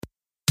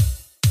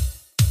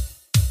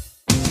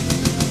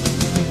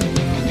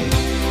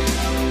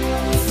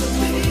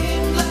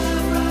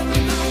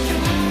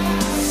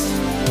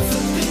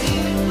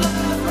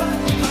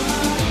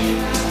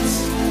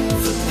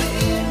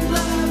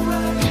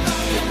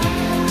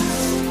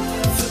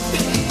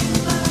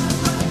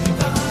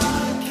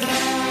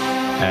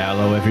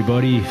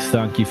everybody.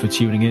 Thank you for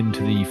tuning in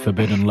to the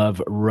Forbidden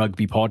Love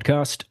Rugby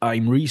Podcast.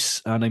 I'm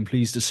Reese, and I'm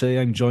pleased to say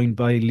I'm joined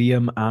by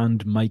Liam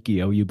and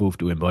Mikey. How are you both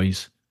doing,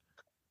 boys?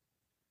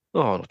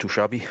 Oh, not too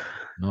shabby.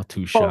 Not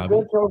too shabby.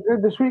 All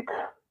good this week.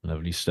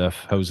 Lovely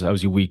stuff.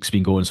 How's your week's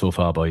been going so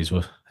far, boys?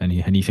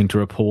 Anything to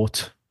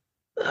report?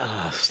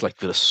 It's like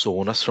a bit of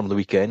soreness from the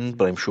weekend,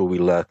 but I'm sure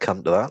we'll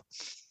come to that.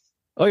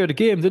 Oh, you had a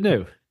game, didn't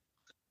you?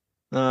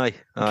 Aye.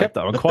 Kept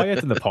that one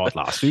quiet in the pod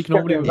last week.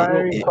 Nobody was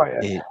very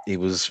quiet. It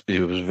was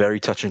very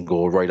touch and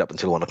go right up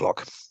until 1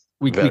 o'clock.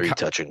 Very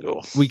touch and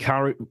go. We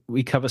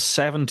cover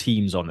 7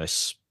 teams on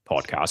this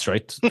podcast,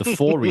 right? The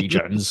 4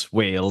 regions: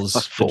 Wales,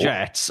 the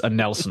Jets, and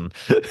Nelson.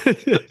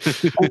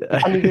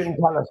 And you didn't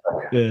tell us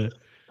that. Yeah.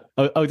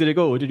 How did it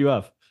go? What did you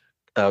have?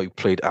 We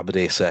played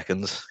Aberdeen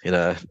seconds in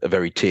a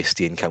very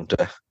tasty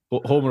encounter.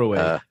 Home or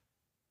away?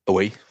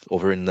 Away,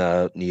 over in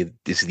near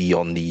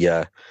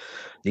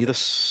the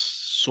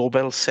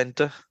Sobel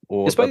Centre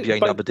or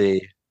behind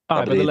Aberdeen.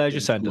 By the leisure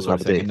centre sort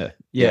of thing, isn't it?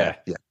 Yeah.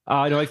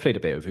 I know I've played a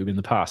bit with you in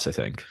the past, I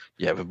think.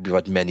 Yeah, we've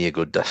had many a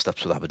good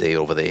dust-ups with Aberdeen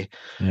over there.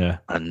 Yeah.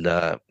 And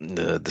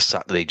the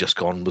Saturday just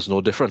gone was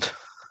no different.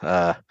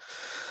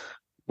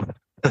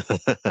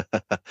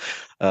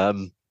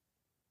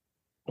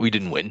 We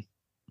didn't win.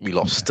 We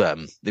lost.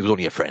 It was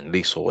only a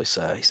friendly, so it's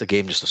a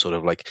game just to sort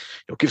of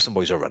give some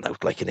boys a run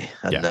out, and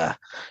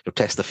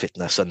test the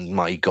fitness. And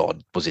my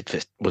God, was it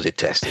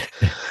tested?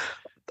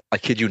 I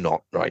kid you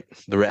not. Right,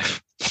 the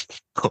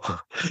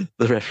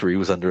referee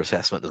was under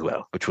assessment as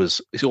well,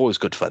 it's always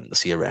good fun to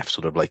see a ref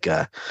sort of out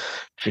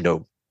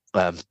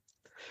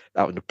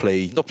to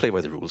play, not play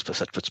by the rules per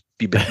se, but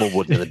be a bit more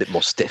wooden and a bit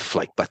more stiff.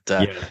 My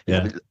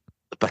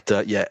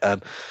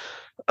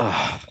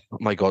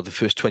God, the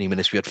first 20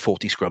 minutes we had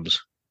 40 scrums.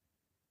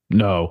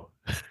 No.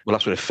 Well,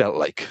 that's what it felt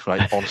like,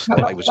 right? Honestly,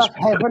 I was just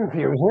heaven for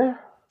you, isn't it?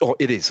 Oh,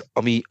 it is.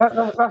 I mean,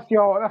 that's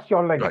your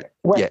like. Right.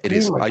 Yeah, it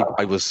is.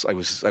 I was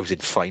in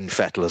fine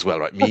fettle as well,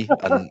 right? Me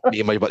and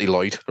my buddy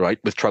Lloyd, right,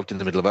 with Trout in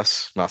the middle of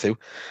us, Matthew,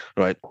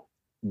 right?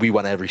 We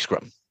won every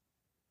scrum.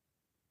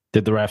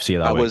 Did the ref see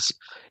that?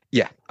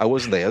 I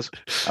wasn't theirs.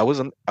 I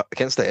wasn't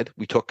against the head.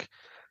 We took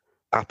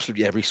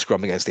absolutely every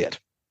scrum against the head.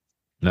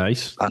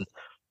 Nice. And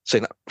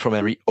saying that from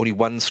only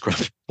one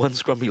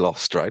scrum we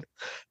lost, right?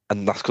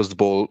 And that's because the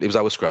ball, it was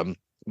our scrum.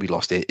 We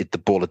lost it. The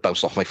ball had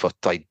bounced off my foot.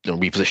 I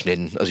repositioned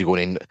in as you're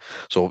going in.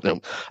 So,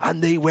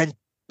 and they went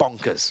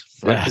bonkers,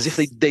 right? As if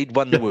they'd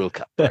won the World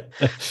Cup. Right?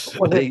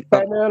 Was it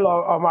Ben Earl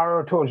or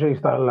Maro Torji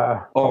style?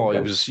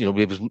 It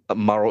was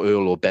Maro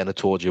Earl or Ben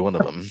Torji, one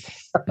of them.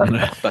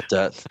 But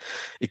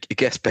it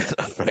gets better,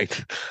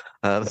 right?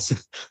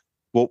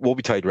 We'll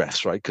be tied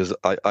refs, right? Because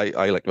I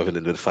like to have a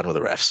little bit of fun with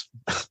the refs.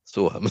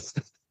 So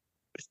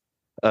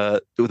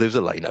there was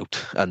a line out,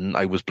 and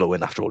I was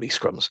blowing after all these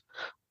scrums,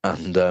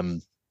 and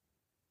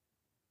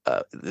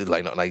the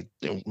line out, and I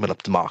went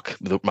up to Mark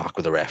with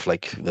the ref,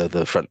 like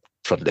the front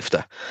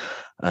lifter,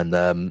 and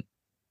I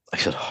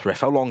said,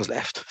 "Ref, how long's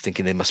left?"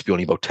 Thinking there must be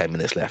only about 10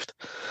 minutes left.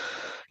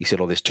 He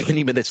said, "Oh, there's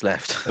 20 minutes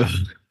left."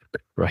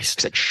 Right.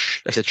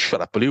 I said,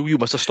 "Shut up, Blue! You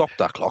must have stopped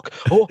that clock."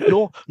 Oh,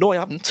 no, I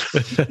haven't.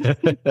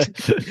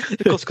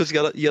 Because he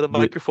had a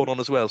microphone on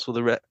as well, so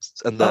the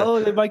rest and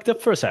they mic'd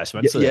up for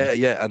assessment.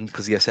 Yeah, and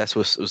because the assessor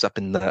was up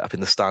in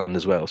the stand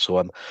as well. So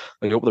I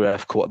hope the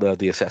ref caught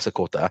the assessor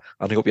caught that,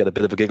 and I hope he had a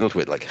bit of a giggle to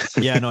it.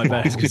 Yeah, no, I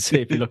bet I was going to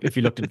say if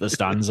you looked into the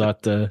stands,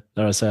 that their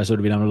assessor would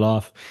have been having a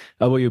laugh.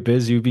 How about you,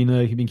 Biz? You've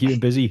been keeping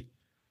busy.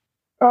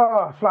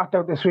 Oh, flat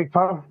out this week,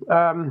 pal.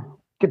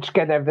 Just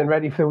getting everything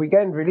ready for the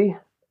weekend, really.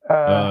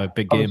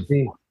 Big game.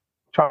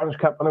 Challenge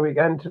Cup on the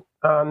weekend,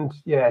 and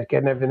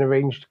getting everything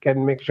arranged,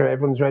 make sure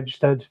everyone's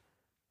registered.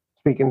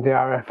 Speaking to the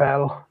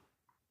RFL,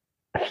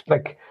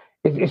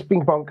 it's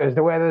been bonkers.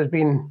 The weather has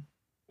been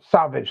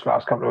savage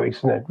last couple of weeks,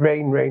 isn't it?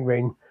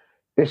 Rain.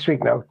 This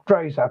week now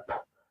dries up,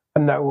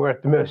 and now we're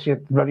at the mercy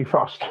of the bloody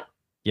frost.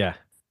 Yeah.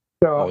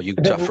 So you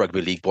tough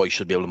rugby league boys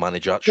should be able to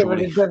manage that.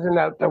 Surely it doesn't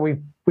help that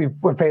we're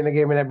playing a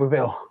game in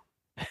Ebbowville.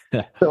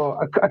 So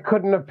I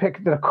couldn't have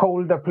picked a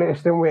colder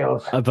place than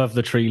Wales. Above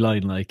the tree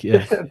line,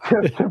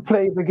 to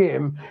play the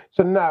game.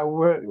 So now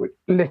we're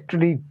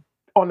literally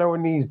on our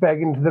knees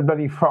begging to the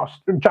bloody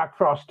Jack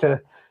Frost to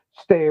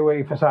stay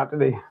away for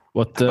Saturday.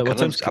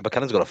 Abercannon's got a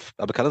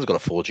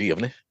 4G,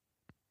 haven't he?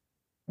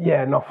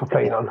 Yeah, not for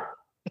playing on.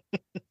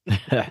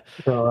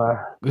 So,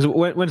 because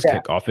when's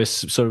kickoff?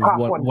 It's sort of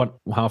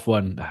half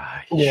one.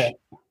 Yeah.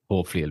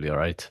 Hopefully it'll be all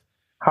right.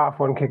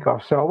 1:30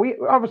 kickoff. So we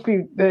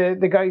obviously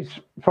the guys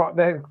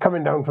they're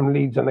coming down from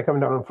Leeds and they're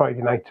coming down on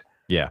Friday night.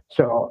 Yeah.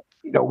 So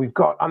they're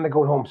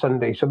going home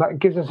Sunday. So that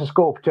gives us a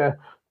scope to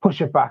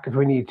push it back if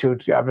we need to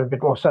have a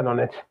bit more sun on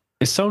it.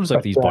 It sounds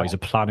like these boys are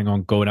planning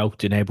on going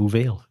out in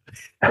Ebbowville.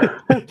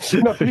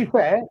 No, to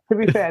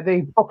be fair,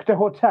 they booked a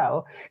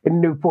hotel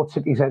in Newport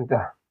City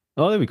Centre.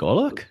 Oh, there we go.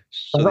 Look.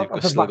 So not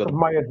off the back of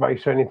my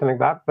advice or anything like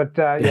that, but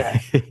yeah.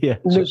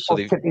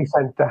 Newport City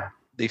Centre.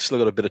 They've still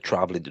got a bit of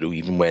travelling to do,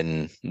 even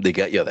when they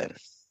get you. Then,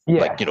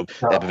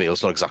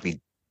 Ebbowville's not exactly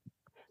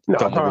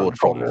down the road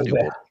from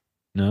Newport.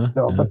 No.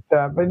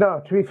 But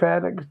no. To be fair,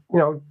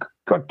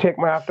 got to take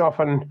my hat off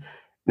and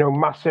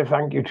massive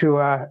thank you to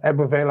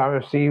Ebervale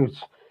RFC, who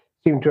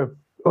seemed to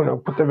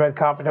have put the red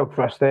carpet out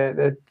for us.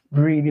 They're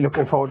really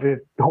looking forward to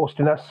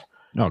hosting us.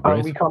 Oh, great.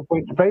 And we can't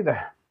wait to play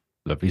there.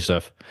 Lovely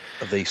stuff.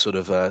 Have they sort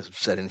of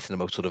said anything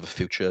about sort of a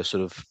future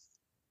sort of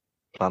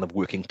plan of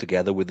working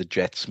together with the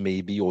Jets,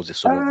 maybe, or is it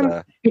sort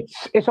of?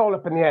 It's all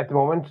up in the air at the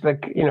moment.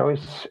 Like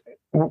it's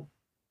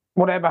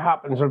whatever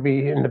happens will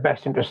be in the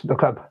best interest of the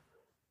club.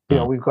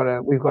 We've got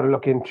to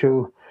look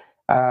into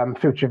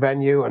future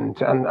venue and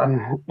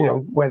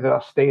whether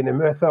that's staying in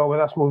Merthyr or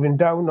whether that's moving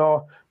down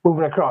or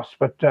moving across.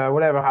 But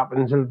whatever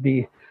happens, it'll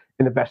be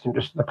in the best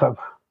interest of the club.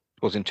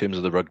 Because in terms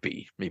of the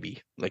rugby,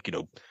 maybe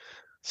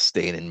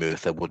staying in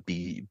Merthyr would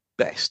be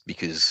best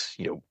because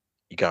you're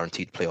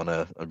guaranteed to play on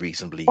a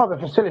reasonably. Well, the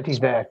facilities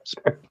there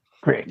are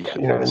great.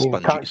 Yeah,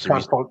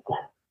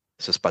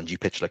 it's a spongy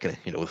pitch, like the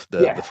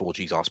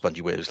 4Gs are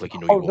spongy, whereas you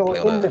won't play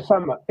on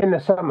in the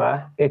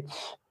summer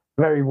it's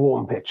very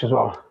warm pitch as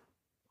well.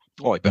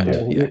 Oh, I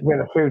bet. We had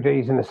a few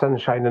days in the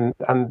sunshine,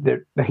 and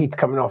the heat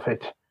coming off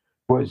it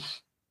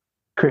was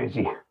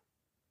crazy.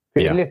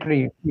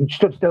 Literally, you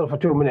stood still for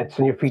 2 minutes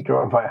and your feet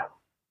were on fire.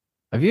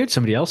 Have you heard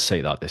somebody else say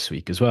that this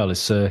week as well?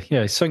 It's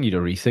it's something you to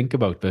rethink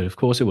about, but of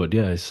course it would.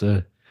 Yeah, it's. It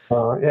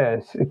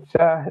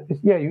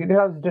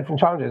has different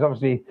challenges.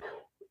 Obviously,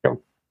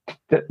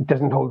 it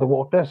doesn't hold the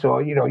water, so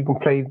you can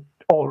play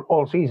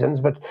all seasons.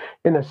 But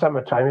in the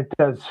summertime, it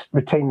does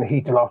retain the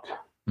heat a lot.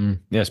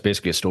 Yeah, it's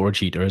basically a storage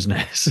heater, isn't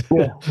it?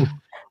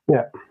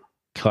 Yeah.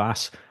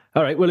 Class.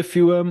 All right. Well, if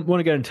you want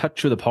to get in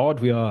touch with the pod,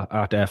 we are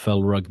at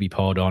FL Rugby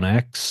Pod on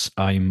X.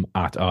 I'm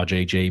at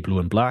RJJ Blue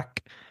and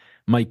Black.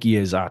 Mikey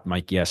is at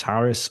Mikey S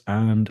Harris,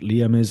 and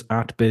Liam is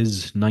at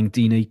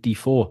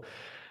Biz1984.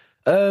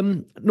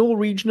 No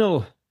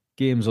regional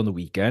games on the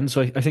weekend,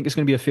 so I think it's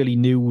going to be a fairly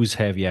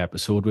news-heavy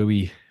episode where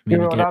we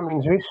maybe what that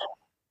means, Reece?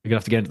 We're going to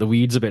have to get into the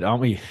weeds a bit,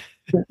 aren't we?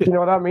 You know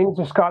what that means?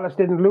 The Scarlets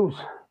didn't lose.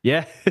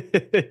 Yeah.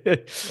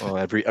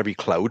 Every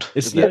cloud.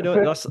 That's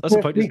the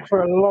point. Week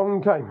for a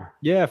long time.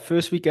 Yeah,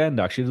 first weekend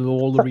actually,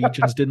 all the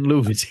regions didn't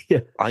lose.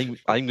 Yeah. I'm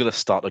going to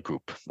start a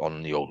group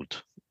on the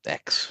old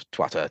X,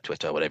 Twitter,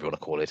 whatever you want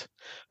to call it,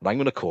 and I'm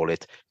going to call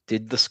it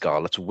 "Did the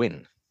Scarlets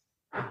Win?"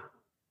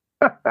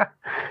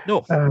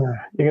 No,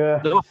 you're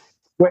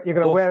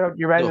gonna wear out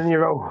your red and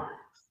your O.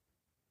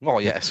 Oh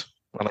yes,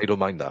 and I don't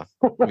mind that.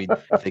 I mean,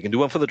 if they can do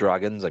one for the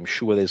Dragons, I'm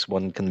sure this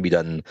one can be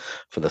done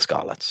for the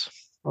Scarlets.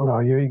 Oh,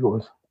 here he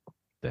goes.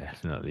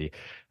 Definitely.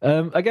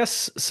 I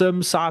guess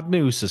some sad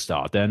news to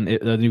start then.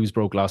 The news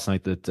broke last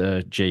night that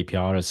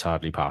JPR has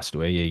sadly passed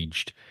away,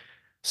 aged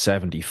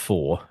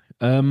 74.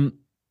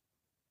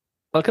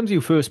 I'll come to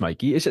you first,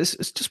 Mikey. It's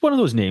just one of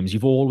those names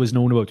you've always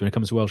known about when it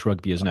comes to Welsh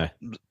rugby, isn't it?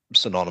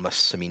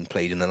 Synonymous. I mean,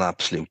 played in an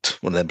absolute,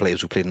 one of them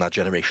players who played in that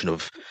generation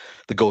of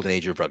the golden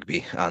age of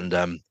rugby. And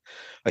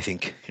I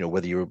think,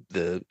 whether you're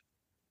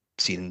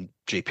seeing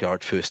JPR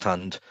at first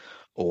hand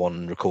or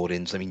on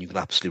recordings, I mean, you can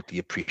absolutely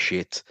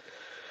appreciate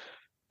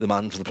the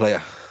man for the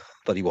player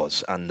that he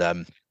was.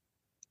 And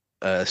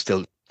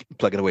still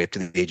plugging away up to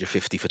the age of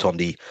 50 for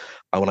Tondi.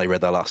 And when I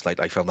read that last night,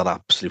 I found that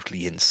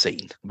absolutely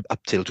insane.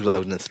 Up till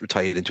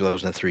retired in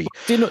 2003.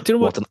 Do you know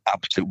what an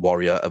absolute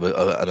warrior and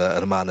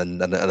a man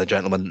and a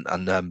gentleman.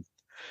 And I'm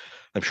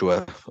sure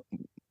a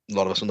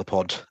lot of us on the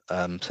pod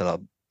send our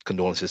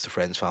condolences to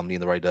friends, family,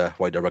 and the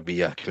wider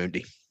rugby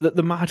community.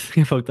 The mad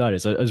thing about that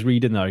is I was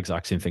reading that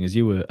exact same thing as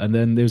you were, and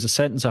then there was a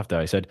sentence after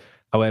I said,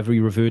 however, he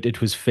reverted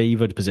to his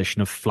favoured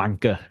position of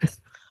flanker.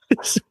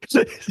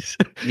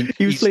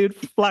 He was playing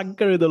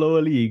flanker in the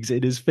lower leagues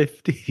in his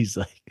 50s.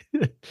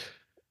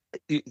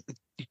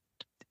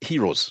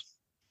 Heroes.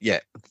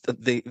 Yeah,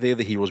 they're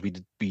the heroes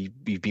we've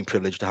been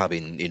privileged to have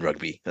in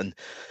rugby, and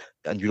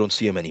you don't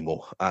see him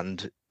anymore.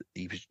 And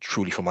he was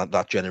truly from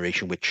that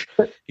generation which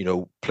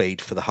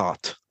played for the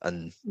heart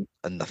and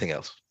nothing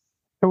else.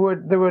 The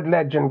word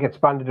legend gets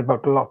bandied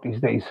about a lot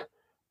these days,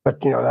 but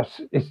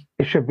it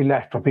should be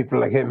left for people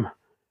like him.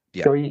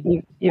 Yeah. So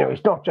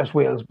it's not just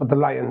Wales, but the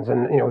Lions,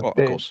 and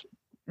they're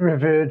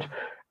revered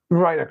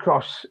right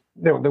across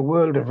the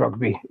world of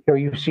rugby.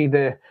 You see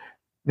the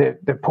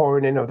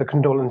pouring in of the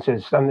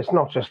condolences, and it's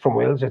not just from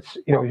Wales. It's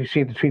you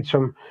see the tweets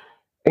from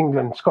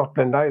England,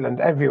 Scotland,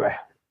 Ireland, everywhere,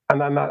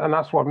 and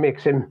that's what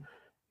makes him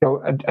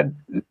a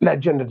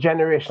legend, a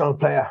generational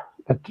player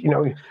that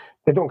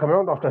they don't come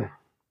around often.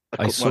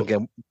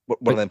 Again,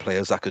 one of them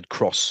players that could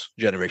cross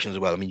generations as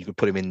well. I mean, you could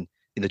put him in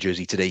the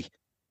jersey today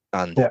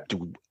and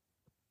do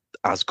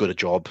as good a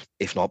job,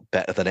 if not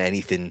better, than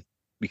anything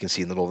we can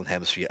see in the Northern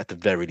Hemisphere, at the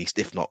very least,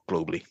 if not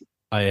globally.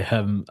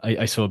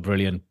 I saw a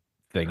brilliant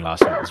thing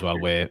last night as well,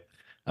 where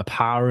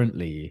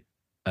apparently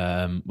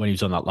when he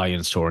was on that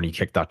Lions tour and he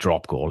kicked that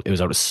drop goal, it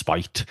was out of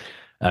spite.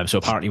 So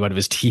apparently one of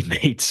his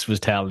teammates was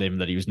telling him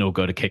that he was no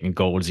good at kicking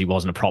goals, he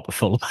wasn't a proper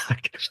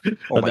fullback.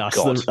 Oh my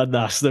God. And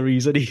that's the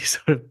reason he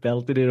sort of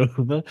belted it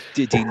over.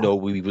 Did he know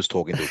who he was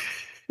talking to?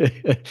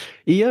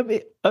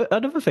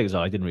 Another thing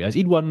I didn't realise,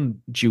 he'd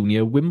won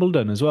junior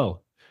Wimbledon as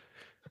well.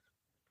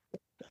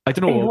 I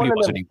don't know He's how old he one of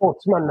was. them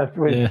sportsmen that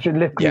was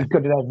literally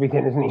good at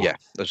everything, isn't he? Yeah,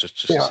 I was just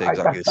to say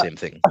exactly the same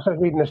thing. As I was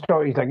reading the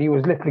stories, like he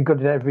was literally good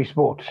at every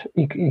sport.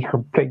 He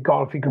could play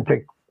golf, he could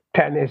play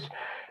tennis,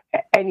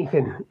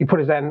 anything. He put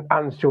his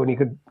hands to, and he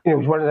could. He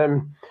was one of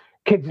them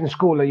kids in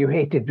school that you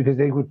hated because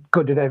they were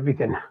good at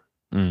everything.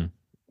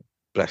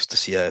 Blessed to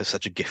see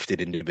such a gifted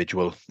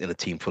individual in a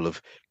team full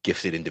of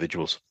gifted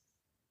individuals.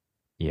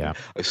 Yeah,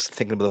 I was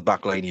thinking about the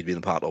back line he'd been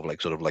a part of,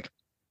 like sort of like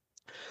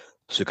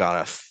Sir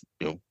Gareth,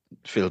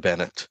 Phil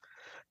Bennett,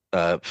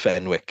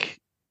 Fenwick,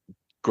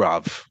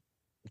 Grav,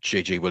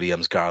 JJ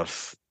Williams,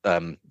 Gareth,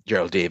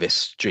 Gerald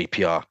Davis,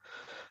 JPR.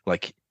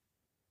 Like,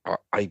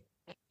 I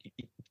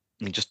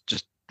mean,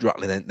 just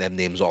rattling them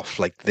names off,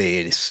 like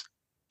it's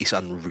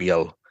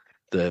unreal.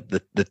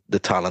 The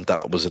talent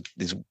that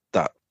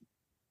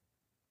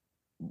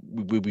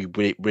we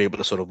were able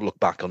to sort of look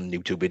back on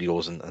YouTube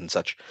videos and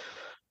such,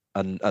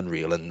 and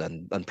unreal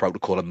and proud to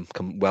call them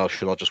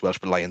Welsh, not just Welsh,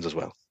 but Lions as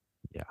well.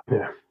 Yeah.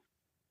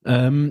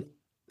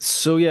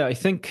 So yeah, I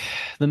think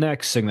the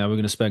next thing that we're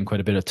going to spend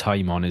quite a bit of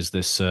time on is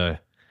this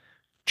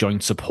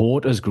joint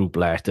supporters group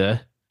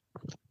letter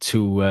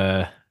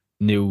to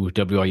new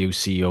WRU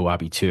CEO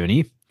Abby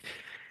Turney.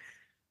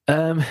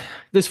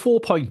 There's 4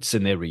 points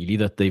in there really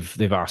that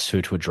they've asked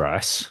her to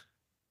address.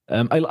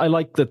 I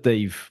like that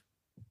they've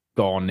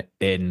gone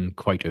in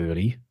quite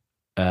early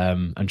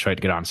and tried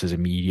to get answers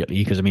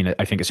immediately, because I mean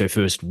I think it's her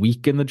first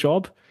week in the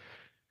job.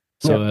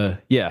 So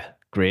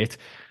great.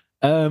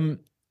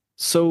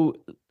 So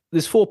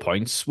there's 4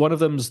 points. One of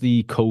them's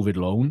the COVID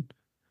loan.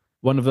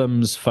 One of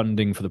them's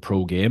funding for the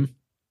pro game.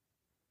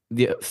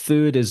 The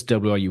third is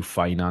WRU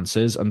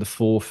finances, and the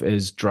fourth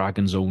is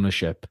Dragons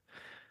ownership.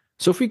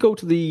 So if we go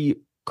to the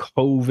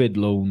COVID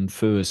loan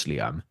first,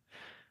 Liam,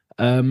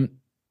 for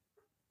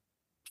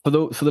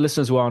the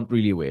listeners who aren't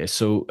really aware,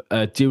 so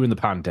during the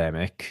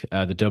pandemic,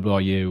 the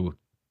WRU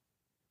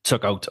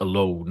took out a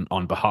loan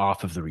on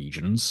behalf of the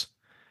regions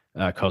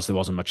because there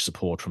wasn't much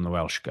support from the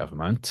Welsh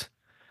government.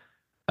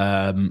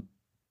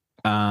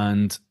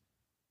 And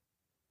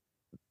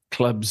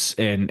clubs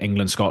in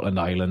England, Scotland,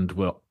 Ireland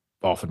were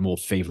offered more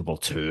favourable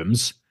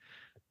terms,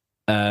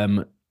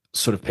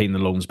 sort of paying the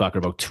loans back at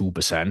about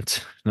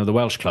 2%. Now, the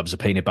Welsh clubs are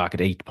paying it back at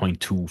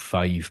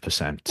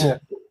 8.25%.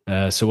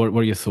 Yeah. So what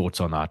are your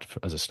thoughts on that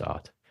as a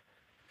start?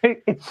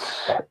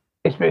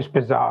 It's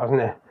bizarre,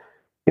 isn't it?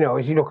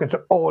 As you look at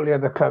all the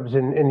other clubs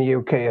in the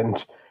UK,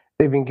 and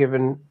they've been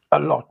given a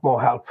lot more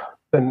help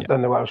than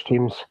the Welsh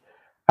teams.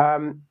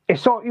 You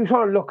sort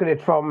of look at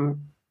it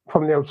from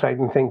the outside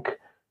and think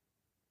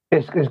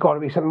there's got to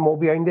be something more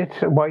behind it.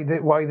 Why the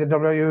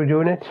WRU are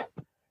doing it?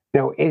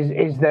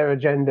 Is their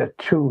agenda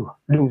to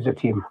lose a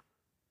team?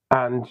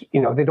 And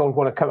they don't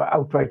want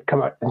to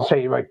come out and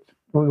say, right,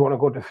 we want to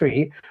go to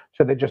 3,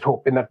 so they're just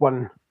hoping that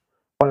one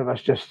of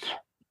us just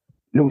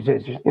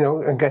loses,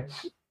 and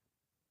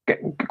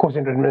goes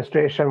into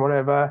administration,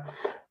 whatever.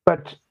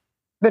 But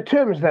the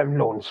terms of them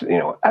loans,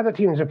 other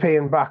teams are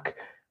paying back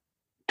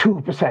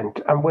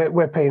 2%, and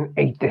we're paying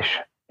 8-ish.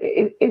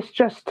 It's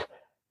just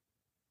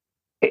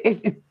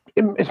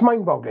it's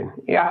mind-boggling.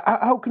 Yeah,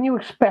 how can you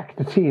expect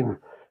a team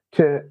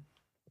to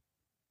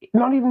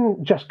not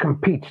even just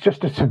compete,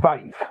 just to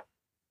survive?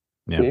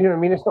 Yeah. You know what I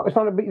mean? It's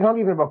not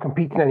even about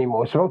competing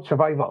anymore. It's about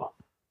survival.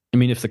 I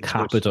mean, if the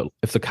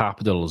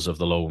capitals of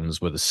the loans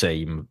were the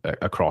same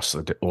across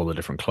all the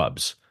different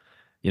clubs,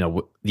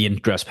 the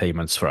interest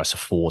payments for us are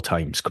 4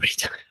 times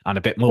greater and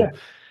a bit more.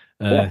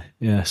 Yeah.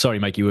 Sorry,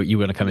 Mike, you were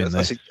going to come in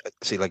there. I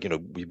see, like,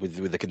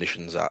 with the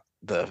conditions that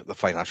the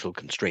financial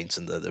constraints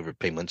and the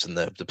repayments and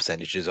the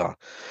percentages are,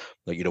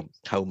 like,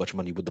 how much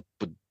money would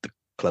the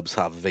clubs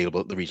have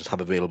available, the regions have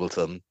available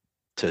to them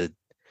to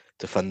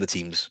fund the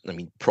teams, I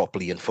mean,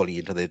 properly and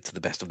fully to the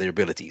best of their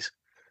abilities,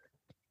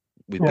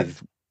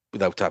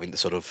 without having to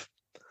sort of,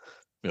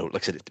 like I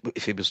said,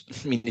 if it was,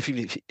 I mean,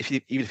 even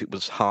if it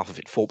was half of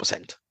it,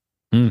 4%,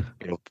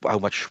 how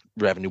much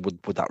revenue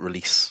would that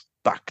release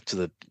back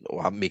to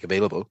or make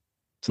available?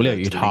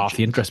 You'd half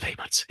the interest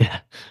payments. Yeah.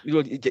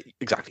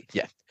 Exactly.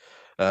 Yeah.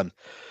 I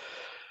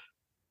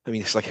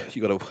mean, it's like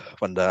you got to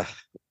wonder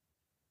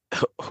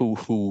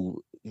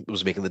who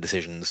was making the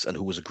decisions and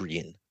who was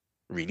agreeing,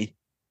 really.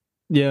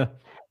 Yeah.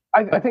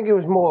 I think it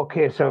was more a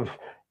case of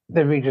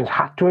the regions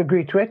had to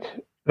agree to it.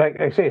 Like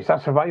I say, it's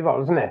that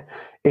survival, isn't it?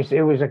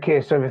 It was a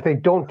case of if they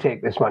don't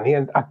take this money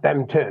and at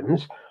them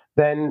terms,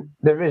 then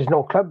there is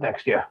no club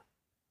next year.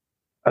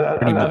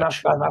 And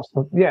that's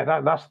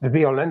the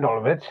be all and end all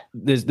of it.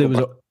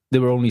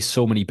 There were only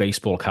so many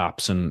baseball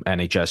caps and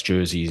NHS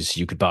jerseys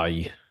you could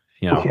buy.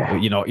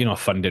 You're not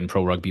funding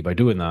pro rugby by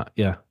doing that.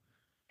 Yeah.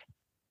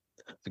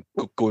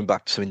 Going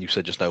back to something you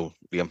said just now,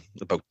 Liam,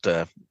 about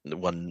they're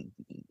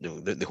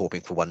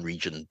hoping for one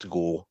region to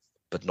go,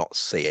 but not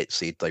say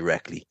it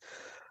directly.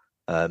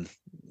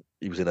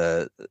 He was in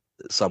a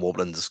Sam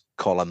Auckland's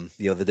column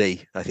the other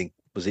day. I think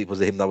was it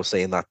him that was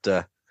saying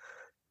that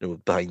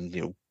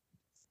behind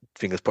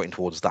fingers pointing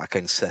towards that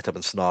kind of setup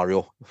and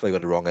scenario. If I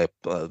got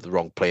the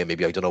wrong player,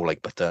 maybe, I don't know.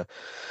 But I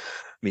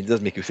mean, it does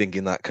make you think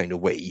in that kind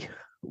of way,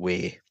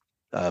 where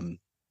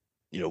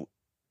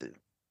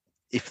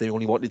if they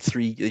only wanted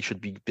 3, they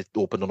should be a bit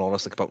open and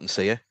honest and come out and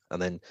say it.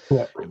 And then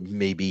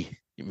maybe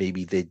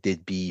there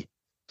did be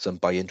some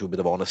buy-in to a bit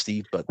of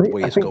honesty, but the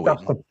way it's going...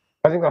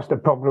 I think that's the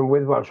problem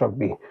with Welsh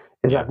rugby,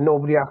 is that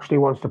nobody actually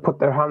wants to put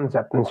their hands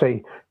up and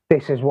say,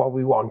 this is what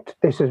we want,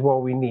 this is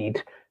what we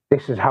need,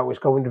 this is how it's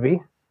going to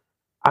be.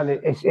 And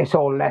it's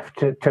all left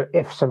to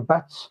ifs and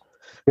buts.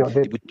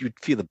 You'd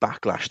feel the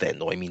backlash then,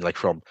 though. I mean, like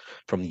from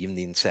even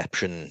the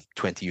inception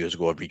 20 years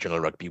ago of regional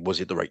rugby,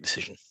 was it the right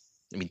decision?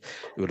 I mean,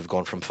 it would have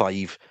gone from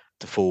 5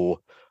 to 4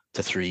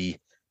 to 3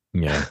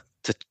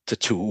 to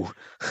 2,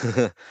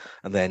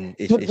 and then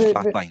it's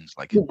flat lines.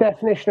 Like, the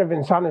definition of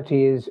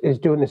insanity is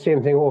doing the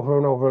same thing over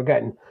and over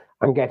again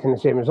and getting the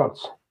same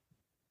results.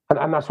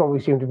 And that's what we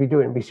seem to be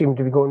doing. We seem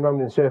to be going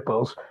round in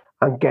circles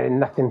and getting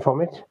nothing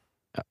from it.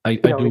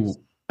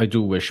 I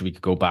do wish we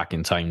could go back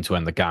in time to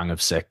when the Gang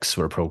of Six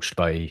were approached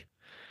by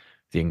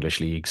the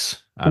English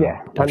leagues and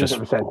have just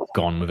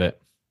gone with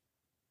it.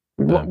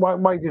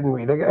 Why didn't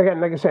we?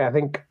 Like I say, I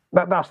think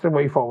that's the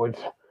way forward.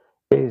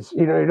 Is,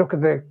 you look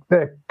at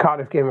the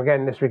Cardiff game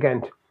again this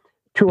weekend,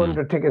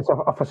 200 tickets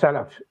off a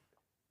sellout.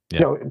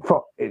 Yeah.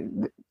 For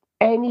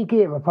any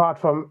game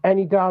apart from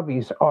any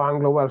derbies or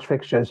Anglo-Welsh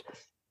fixtures,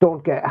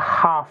 don't get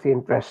half the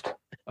interest.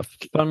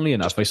 Funnily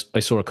enough, I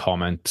saw a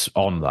comment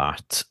on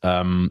that.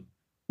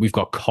 We've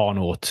got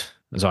Connaught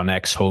as our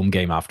next home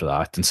game after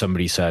that, and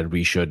somebody said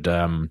we should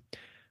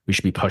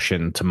be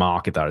pushing to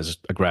market that as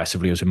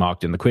aggressively as we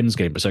marketed in the Quins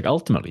game. But it's like,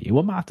 ultimately, it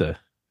won't matter.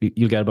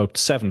 You'll get about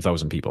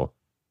 7,000 people.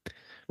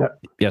 Yeah.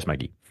 Yes,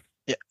 Maggie.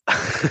 Yeah,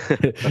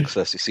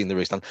 successfully seen the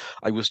race done.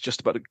 I was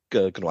just about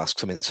going to ask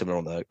something similar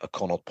on a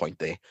Connaught point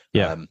there.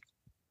 Yeah.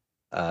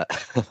 I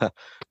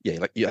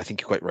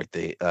think you're quite right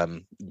there.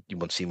 You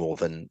won't see more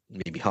than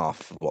maybe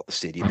half of what the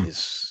stadium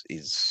is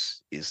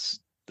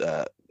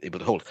able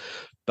to hold.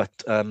 But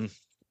do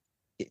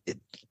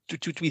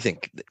we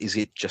think, is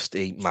it just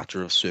a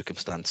matter of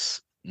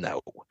circumstance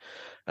now?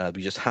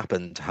 We just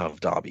happen to have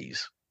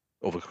derbies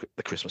over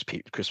the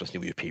Christmas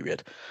New Year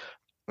period,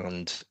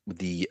 and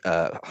the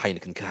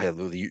Heineken,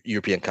 the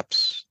European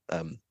Cups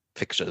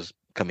fixtures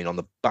coming on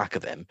the back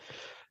of them.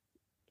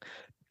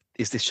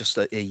 Is this just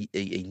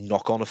a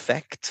knock-on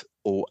effect,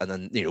 or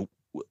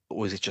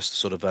is it just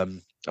sort of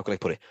how can I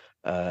put it?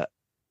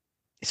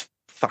 It's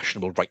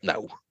fashionable right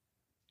now.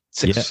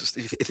 If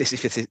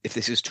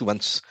this is 2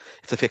 months,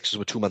 if the fixtures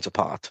were 2 months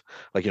apart,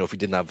 like if we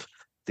didn't have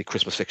the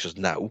Christmas fixtures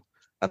now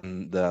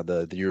and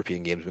the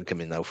European games would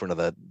come in now for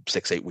another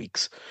 6-8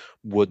 weeks,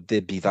 would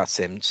there be that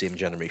same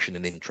generation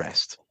in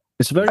interest?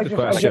 It's a very good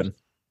question.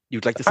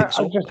 You'd like to think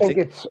so?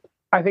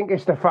 I think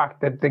it's the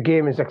fact that the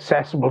game is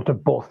accessible to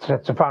both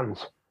sets of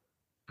fans.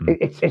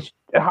 It's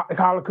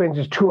Harlequins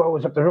is 2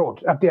 hours up the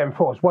road, up the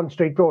M4. It's one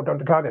straight road down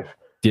to Cardiff.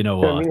 Do you know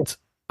what?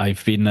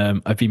 I've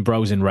been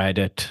browsing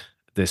Reddit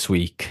this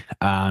week,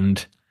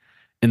 and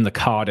in the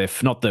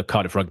Cardiff, not the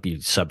Cardiff Rugby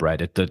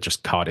subreddit, the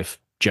just Cardiff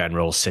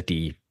General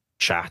City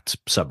Chat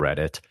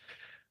subreddit,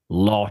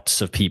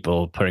 lots of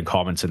people putting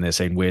comments in there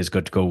saying, where's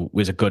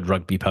a good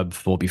rugby pub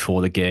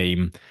before the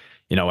game?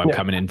 I'm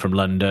coming in from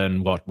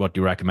London. What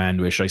do you recommend?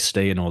 Where should I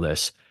stay? And all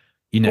this.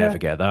 You never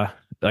get that.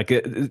 Like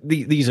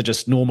these are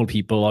just normal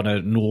people on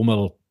a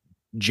normal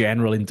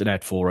general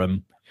internet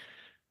forum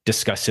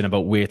discussing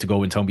about where to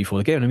go in town before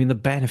the game. I mean, the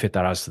benefit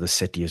that has to the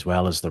city as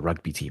well as the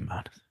rugby team,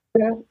 man.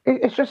 Yeah,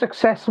 it's just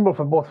accessible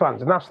for both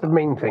fans, and that's the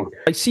main thing.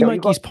 I see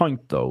Mikey's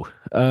point, though,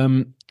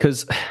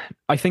 because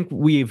I think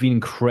we have been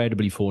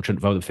incredibly fortunate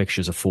with how the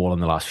fixtures have fallen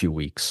the last few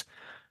weeks.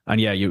 And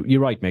yeah, you're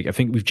right, Mick. I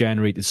think we've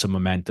generated some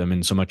momentum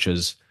in so much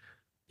as,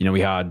 we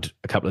had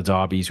a couple of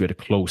derbies. We had a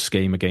close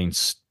game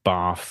against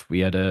Bath. We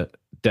had a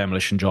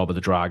demolition job of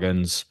the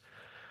Dragons.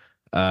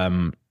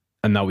 And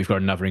now we've got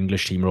another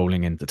English team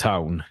rolling into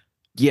town.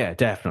 Yeah,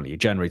 definitely. It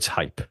generates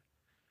hype.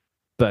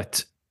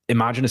 But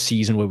imagine a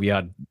season where we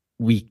had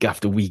week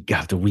after week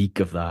after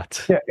week of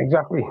that. Yeah,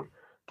 exactly.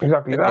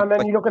 And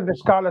then you look at the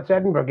Scarlets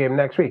Edinburgh game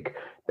next week.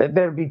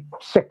 There'll be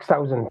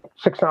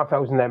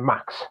 6,500 there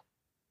max.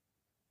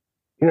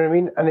 You know what I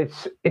mean? And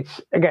it's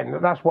again,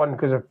 that's one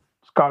because of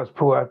Scarlet's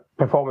poor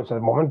performance at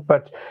the moment,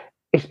 but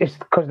it's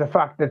because of the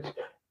fact that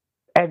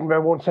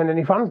Edinburgh won't send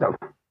any fans down.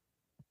 What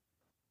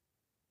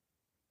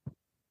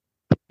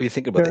do you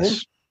think about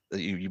this?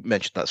 You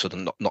mentioned that sort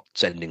of not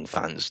sending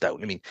fans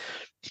down. I mean,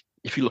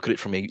 if you look at it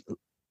from an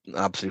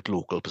absolute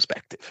local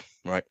perspective,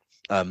 right?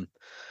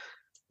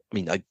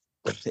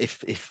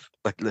 If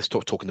let's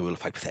talk in the world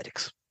of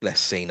hypothetics. Let's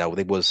say now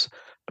there was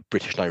a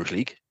British and Irish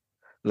league.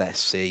 Let's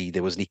say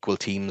there was an equal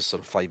teams,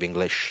 sort of 5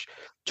 English,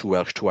 2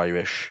 Welsh, 2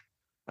 Irish,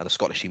 and a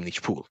Scottish team in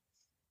each pool,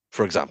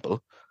 for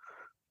example.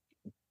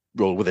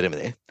 Roll with it in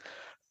there.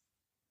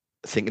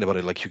 Thinking about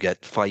it, like you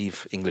get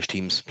 5 English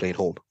teams playing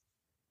home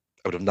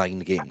out of 9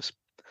 games.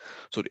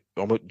 So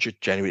almost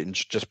generating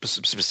just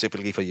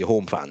specifically for your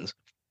home fans.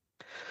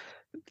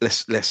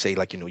 Let's say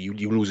like you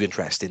lose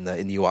interest in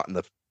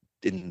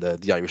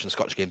the Irish and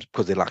Scottish games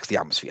because they lack the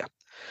atmosphere.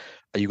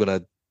 Are you going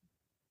to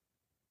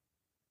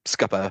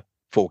scupper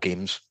 4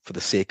 games for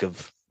the sake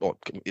of, or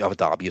you have a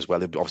derby as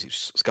well? Obviously,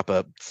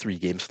 scupper 3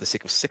 games for the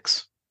sake of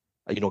 6.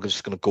 Are you not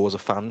just going to go as a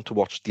fan to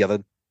watch the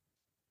other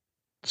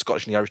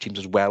Scottish and the Irish teams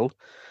as well,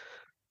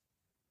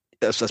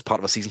 as part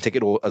of a season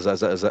ticket, or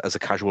as a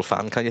casual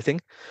fan kind of thing?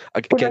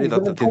 I get it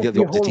that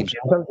the opposite teams.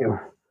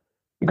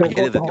 I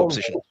get it that the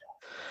opposition.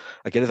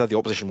 I get it that the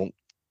opposition won't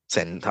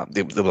send.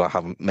 They will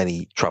have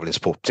many travelling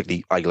support,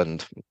 particularly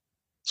Ireland,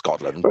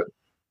 Scotland,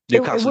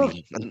 Newcastle.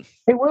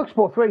 It works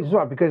both ways as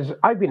well, because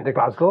I've been to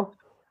Glasgow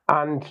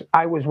and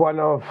I was one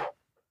of,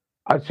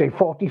 I'd say,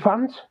 40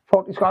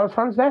 Scarlets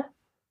fans there.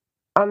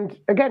 And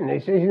again,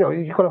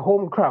 you've got a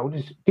home crowd,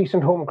 it's a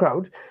decent home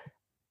crowd,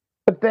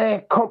 but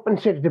they're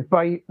compensated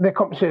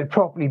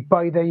properly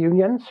by their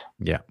unions.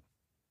 Yeah.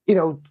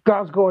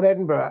 Glasgow and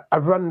Edinburgh are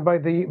run by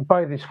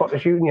the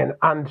Scottish Union,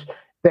 and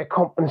they're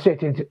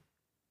compensated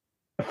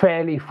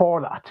fairly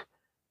for that.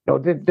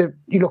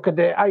 You look at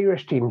the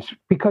Irish teams,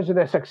 because of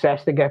their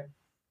success, they get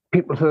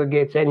people to the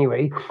gates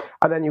anyway.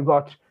 And then you've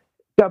got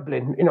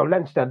Dublin,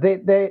 Leinster.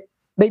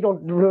 They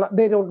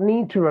don't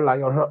need to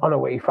rely on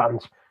away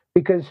fans,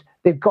 because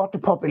they've got the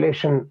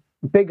population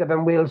bigger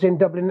than Wales in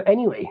Dublin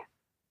anyway.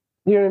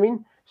 You know what I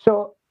mean?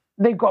 So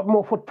they've got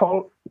more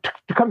footfall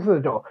to come through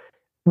the door.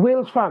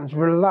 Wales teams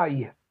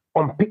rely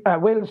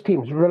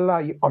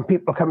on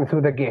people coming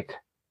through the gate,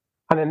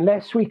 and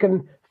unless we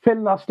can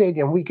fill that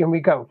stadium week in,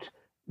 week out,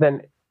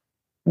 then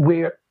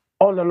we're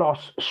on a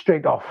loss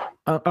straight off.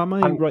 Am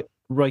I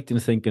right in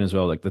thinking as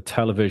well, like the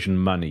television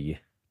money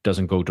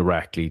doesn't go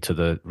directly to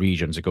the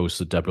regions, it goes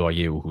to the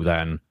WRU, who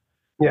then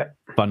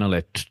funnel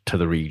it to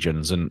the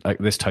regions? And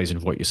this ties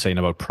into what you're saying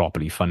about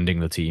properly funding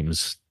the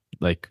teams.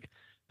 Like,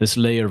 this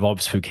layer of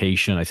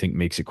obfuscation, I think,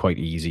 makes it quite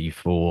easy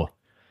for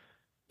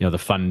the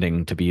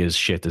funding to be as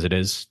shit as it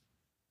is.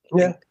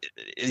 Yeah,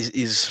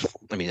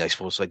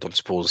 I don't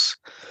suppose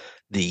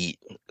the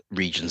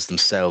regions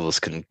themselves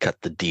can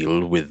cut the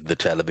deal with the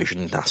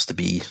television. It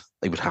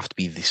would have to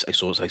be this. I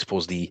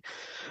suppose the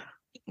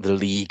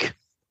league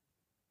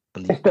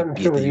and the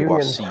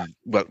URC.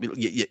 Well,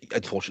 yeah,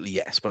 unfortunately,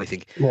 yes. But I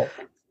think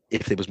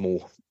if there was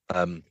more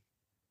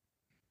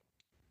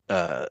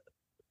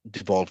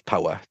devolved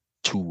power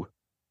to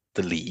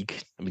the league,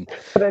 but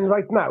then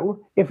right now,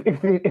 if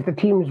the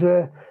teams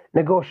were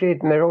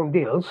negotiating their own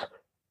deals,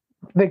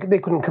 they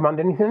couldn't command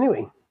anything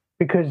anyway,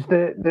 because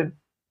the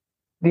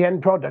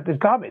end product is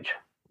garbage.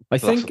 I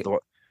think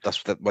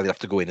that's why they have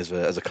to go in as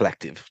a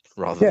collective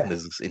rather than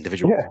as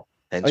individuals. Yeah,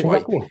 hence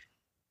exactly. why.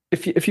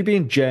 If you're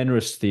being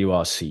generous to the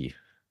URC,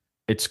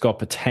 it's got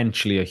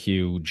potentially a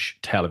huge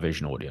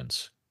television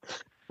audience.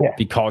 Yeah.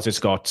 Because it's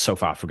got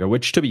South Africa,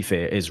 which, to be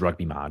fair, is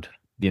rugby mad,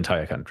 the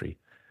entire country.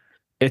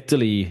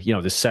 Italy,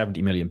 there's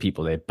 70 million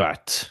people there,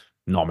 but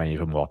not many of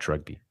them watch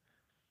rugby.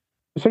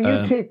 So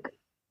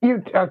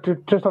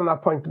just on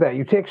that point there,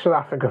 you take South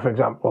Africa, for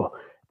example.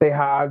 They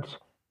had,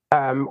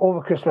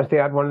 over Christmas, they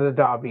had one of the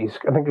derbies.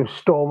 I think it was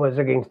Stormers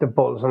against the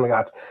Bulls, something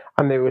like that.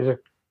 And there was a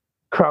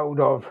crowd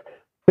of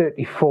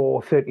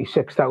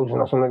 36,000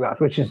 or something like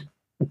that, which is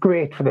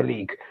great for the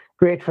league,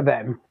 great for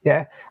them.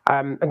 Yeah.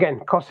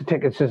 Again, cost of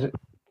tickets is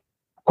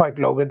quite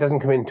low, but it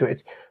doesn't come into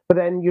it. But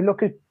then you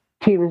look at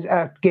games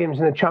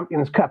in the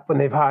Champions Cup when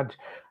they've had,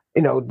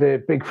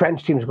 the big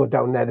French teams go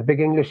down there, the big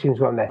English teams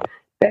go down there.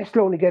 They're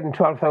still only getting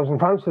 12,000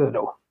 fans to the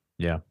door.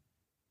 Yeah.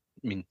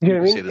 You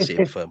can say the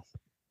same for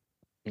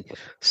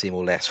same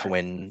or less for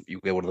when you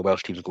get one of the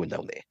Welsh teams going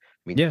down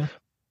there.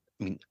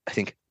 I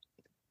think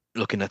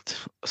looking at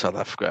South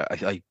Africa,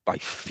 I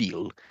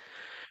feel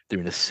they're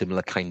in a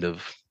similar kind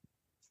of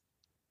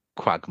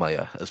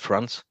quagmire as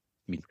France.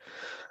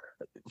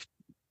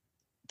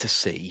 To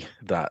say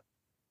that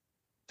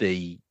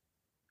they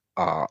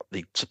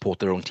support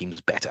their own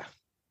teams better.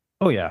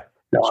 Oh yeah.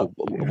 No, so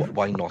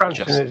why not France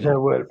just is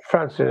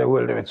France is a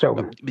world of its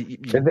own.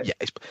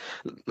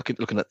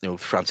 Looking at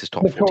France's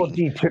top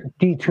 14.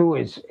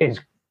 D2 is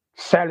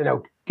selling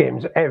out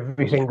games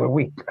every single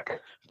week.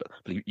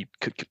 But you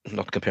could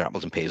not compare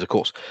apples and pears, of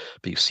course.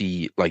 But you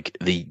see, like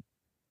the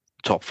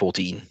top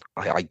 14,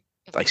 I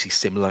see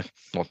similar,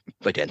 not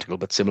identical,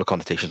 but similar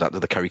connotations to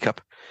the Currie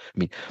Cup.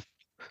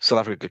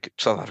 South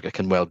Africa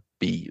can well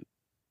be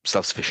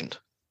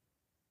self-sufficient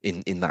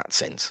in that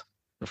sense.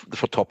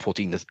 The top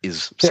 14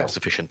 is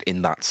self-sufficient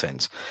in that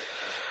sense.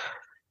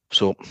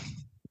 So,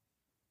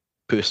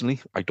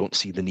 personally, I don't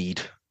see the need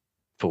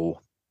for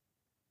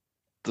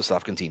the South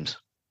African teams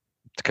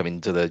to come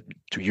into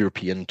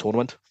European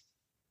tournament.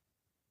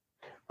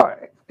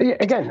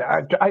 Again,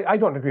 I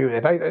don't agree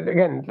with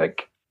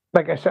it.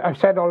 Like I said, I've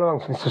said all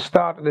along since the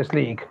start of this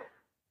league,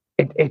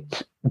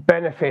 it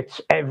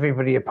benefits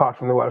everybody apart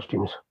from the Welsh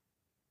teams.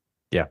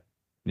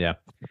 Yeah.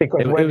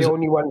 Because we're the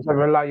only ones that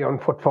rely on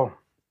football.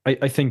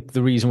 I think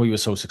the reason we were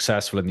so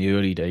successful in the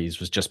early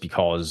days was just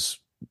because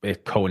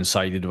it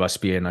coincided with us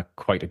being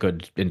quite a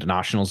good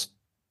internationals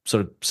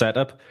sort of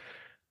setup.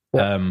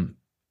 Yeah.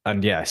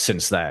 And yeah,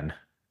 since then,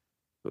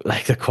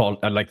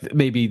 like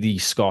maybe the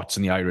Scots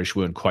and the Irish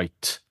weren't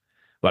quite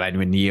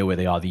anywhere near where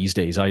they are these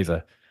days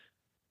either.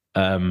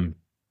 So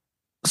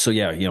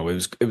yeah, it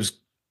was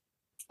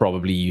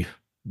probably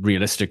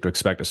realistic to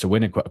expect us to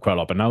win it quite a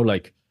lot. But now,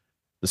 like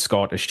the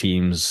Scottish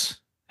teams,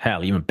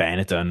 hell, even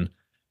Benetton,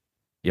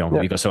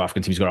 We've got South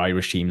African teams, we've got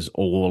Irish teams,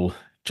 all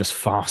just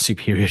far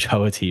superior to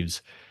our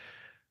teams.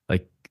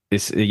 Like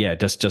this, it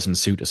just doesn't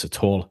suit us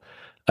at all.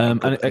 I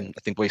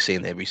think what you're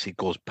saying there basically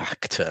goes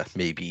back to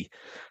maybe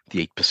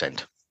the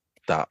 8%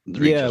 that the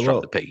regions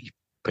have to pay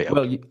out.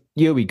 Well,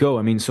 here we go.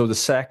 I mean, so the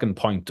second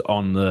point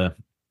on the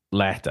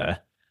letter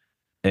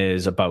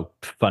is about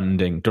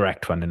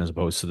direct funding as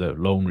opposed to the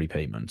loan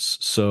repayments.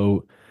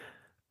 So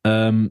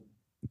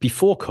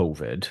before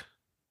COVID,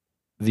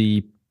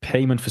 the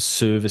payment for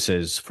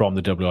services from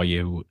the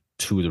WRU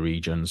to the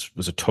regions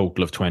was a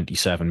total of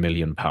 £27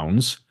 million.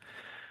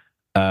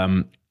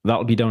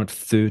 That'll be down at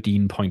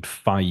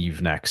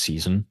 13.5 next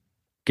season,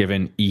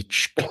 giving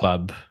each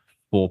club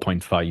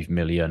 4.5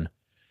 million,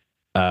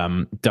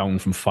 down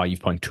from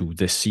 5.2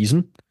 this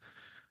season.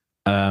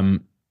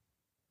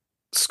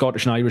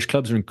 Scottish and Irish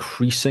clubs are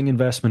increasing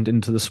investment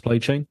into the supply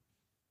chain.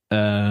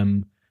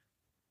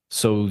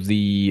 So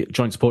the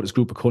joint supporters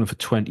group are calling for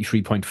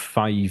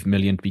 23.5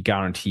 million to be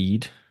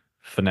guaranteed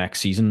for next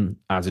season,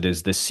 as it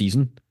is this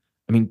season.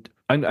 I mean,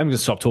 I'm going to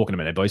stop talking a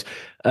minute, boys.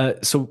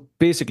 So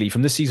basically,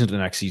 from this season to the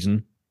next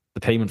season, the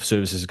payment for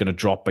services is going to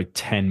drop by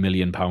 £10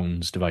 million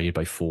divided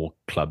by 4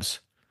 clubs.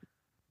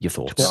 Your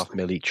thoughts? 12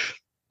 mil each.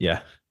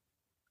 Yeah.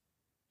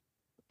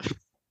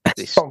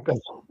 It's bonkers.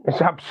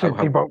 It's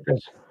absolutely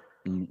bonkers.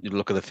 You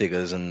look at the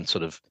figures and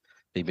sort of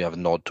maybe have a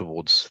nod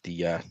towards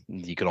the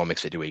economic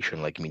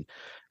situation. Like, I mean,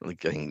 I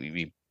think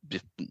we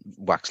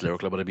waxed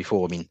lyrical about it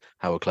before. I mean,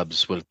 how are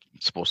clubs were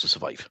supposed to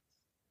survive?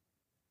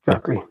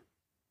 Exactly.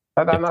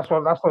 And that's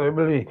what it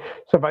will be,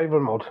 survival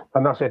mode,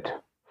 and that's it.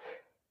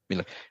 I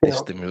mean,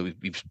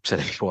 we've said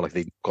it before, like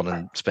they've gone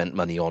and spent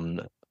money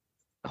on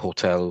a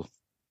hotel,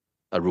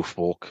 a roof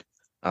walk,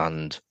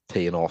 and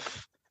paying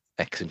off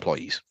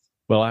ex-employees.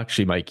 Well,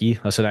 actually, Mikey,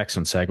 that's an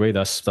excellent segue.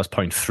 That's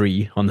point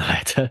 3 on the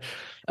letter.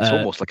 It's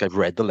almost like I've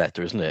read the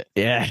letter, isn't it?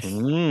 Yeah.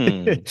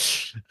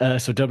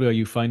 So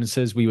WRU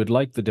finances, we would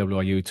like the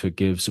WRU to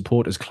give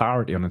supporters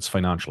clarity on its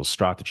financial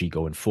strategy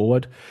going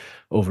forward.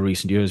 Over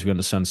recent years, we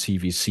understand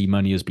CVC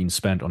money has been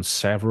spent on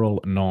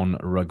several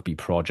non-rugby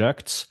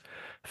projects.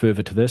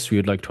 Further to this, we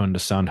would like to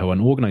understand how an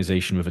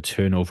organisation with a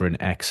turnover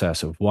in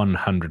excess of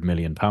 £100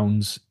 million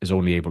is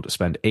only able to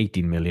spend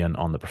 £18 million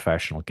on the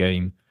professional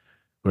game,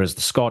 whereas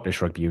the Scottish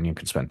Rugby Union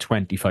can spend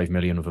 £25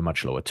 million with a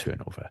much lower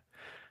turnover.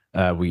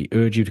 We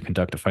urge you to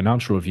conduct a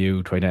financial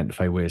review to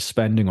identify where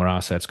spending or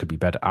assets could be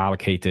better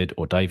allocated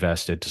or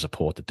divested to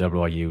support the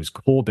WRU's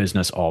core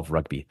business of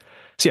rugby.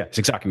 So yeah, it's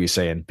exactly what you're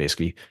saying,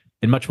 basically.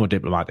 In much more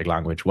diplomatic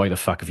language, why the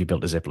fuck have you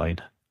built a zip line?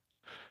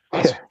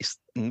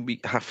 We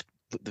have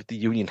the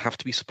union have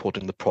to be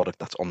supporting the product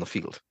that's on the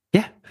field.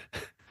 Yeah.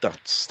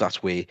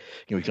 That's where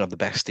you can have the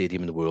best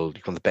stadium in the world,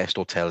 you can have the best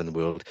hotel in the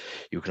world,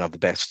 you can have the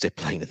best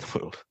zip line in the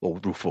world, or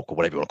roof walk, or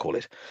whatever you want to call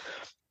it.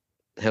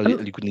 Hell,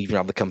 you can even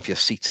have the comfiest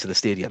seats to the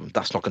stadium.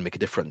 That's not going to make a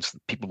difference.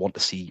 People want to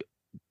see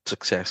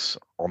success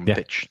on the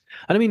pitch.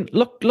 And I mean,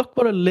 look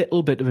what a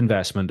little bit of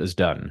investment has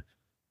done.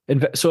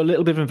 So a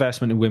little bit of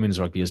investment in women's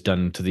rugby has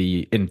done to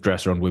the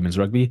interest around women's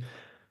rugby.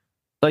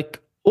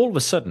 Like, all of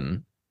a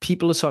sudden,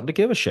 people are starting to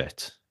give a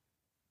shit.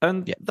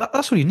 And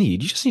that's what you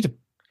need. You just need to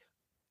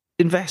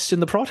invest in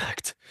the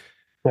product.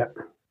 Yeah.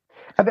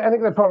 I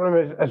think the problem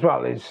is, as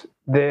well, is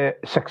the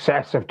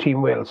success of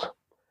Team Wales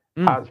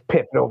has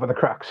pipped over the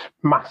cracks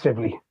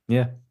massively.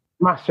 Yeah.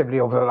 Massively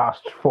over the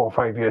last 4 or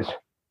 5 years.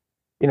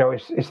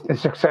 It's the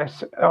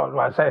success,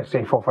 I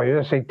say 4 or 5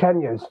 years, I say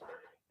 10 years.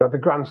 The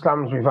Grand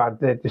Slams we've had,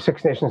 the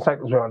Six Nations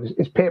cycles we've had,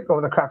 is pipped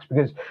over the cracks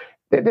because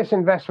this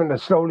investment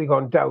has slowly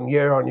gone down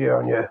year on year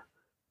on year.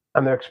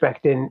 And they're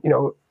expecting,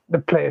 the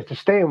players to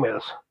stay in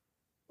Wales.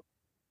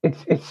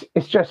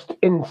 It's just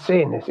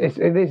insane. It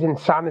is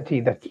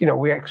insanity that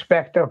we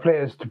expect our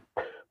players to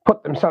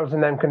put themselves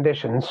in them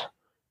conditions.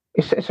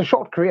 It's a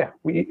short career.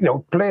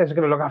 Players are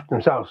going to look after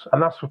themselves,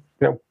 and that's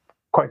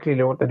quite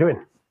clearly what they're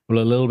doing. Well,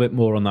 a little bit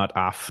more on that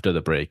after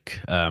the break,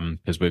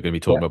 because we're going to be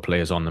talking about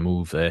players on the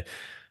move there.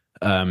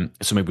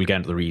 So maybe we'll get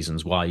into the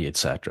reasons why,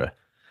 etc.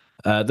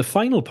 The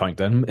final point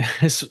then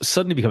has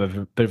suddenly become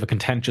a bit of a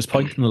contentious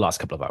point in the last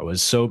couple of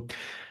hours. So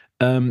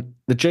the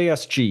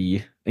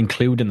JSG,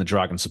 including the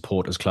Dragon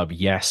Supporters Club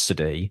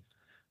yesterday,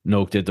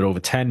 noted that over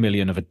 10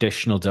 million of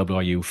additional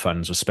WRU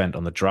funds were spent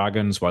on the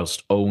Dragons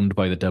whilst owned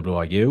by the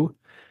WRU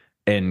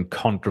in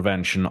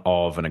contravention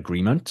of an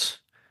agreement,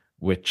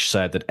 which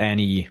said that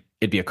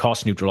it'd be a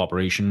cost-neutral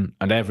operation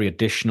and every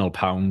additional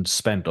pound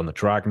spent on the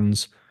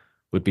Dragons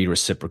would be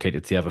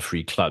reciprocated to the other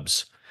 3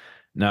 clubs.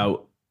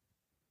 Now,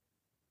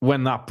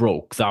 when that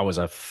broke, that was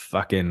a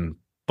fucking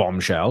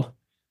bombshell.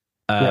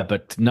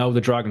 But now the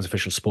Dragons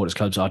official supporters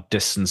clubs are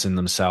distancing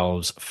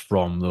themselves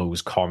from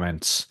those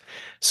comments.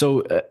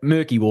 So,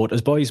 murky waters,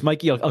 boys.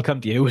 Mikey, I'll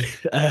come to you.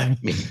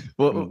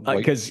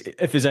 Because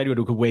if there's anyone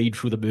who could wade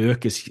through the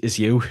murk, is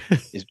you. Do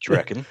you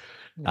reckon?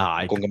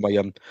 I'm going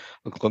to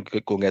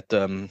get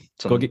some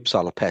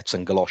salopettes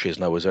and galoshes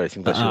now. Is there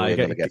anything that's really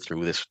going to get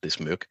through this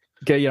murk?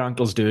 Get your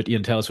ankles dirty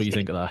and tell us what you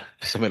think of that.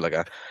 Something like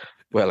that.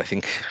 Well, I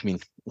mean,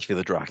 if you're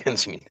the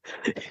Dragons, I mean,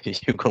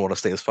 you're going to want to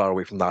stay as far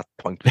away from that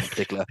point in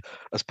particular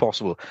as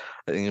possible.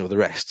 The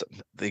rest,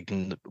 they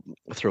can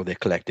throw their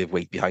collective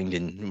weight behind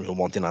in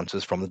wanting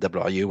answers from the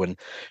WRU. And,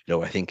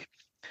 I think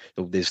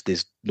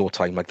there's no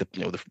time like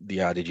the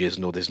adage is,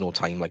 there's no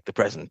time like the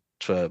present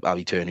for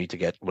Ali Turney to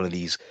get one of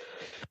these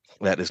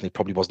letters, and it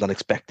probably wasn't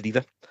unexpected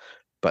either.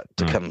 But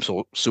to come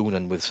so soon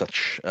and with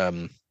such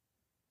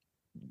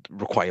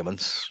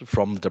requirements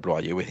from the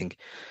WRU, I think,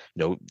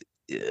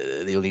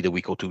 they'll need a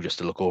week or two just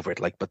to look over it.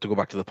 But to go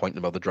back to the point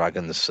about the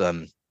Dragons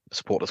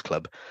supporters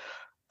club,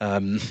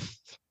 I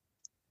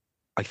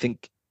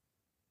think,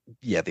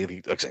 yeah,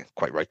 they're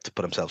quite right to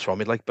put themselves from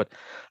it. But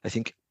I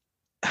think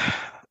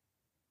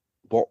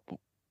what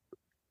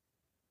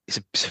it's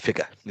a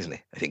figure, isn't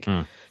it? I think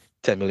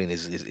 10 million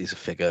is a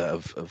figure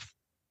of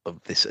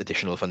this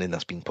additional funding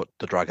that's been put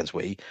the Dragons'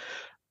 way.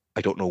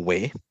 I don't know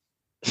where.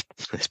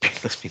 Let's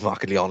be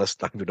markedly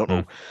honest. We don't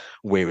know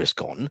where it's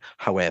gone.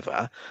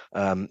 However,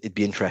 it'd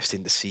be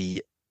interesting to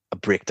see a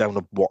breakdown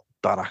of what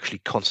that actually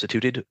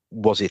constituted.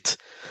 Was it,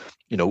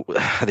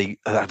 have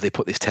they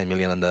put this 10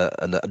 million under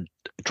the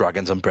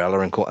Dragons umbrella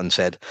and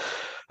said,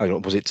 I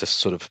don't know, was it just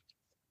sort of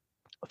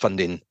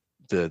funding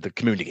the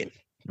community game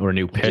or a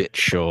new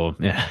pitch or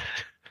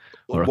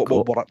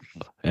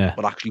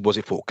what actually was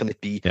it for? Can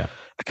it be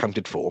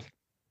accounted for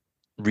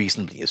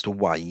reasonably as to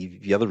why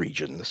the other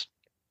regions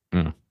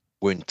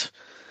weren't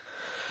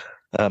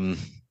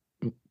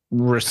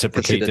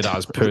reciprocated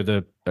as per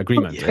the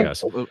agreement, I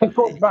guess. It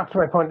goes back to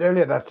my point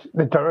earlier that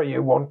the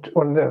WRU want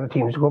one of the other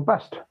teams to go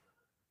bust.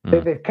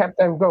 They've kept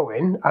them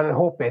going and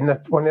hoping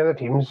that one of the other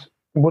teams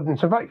wouldn't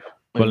survive.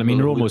 Well, I mean,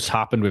 it almost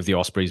happened with the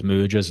Ospreys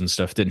mergers and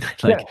stuff, didn't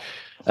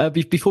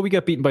it? Before we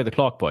get beaten by the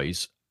clock,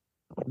 boys,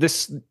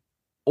 this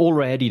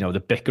already, the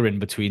bickering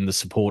between the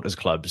supporters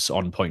clubs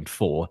on point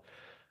 4,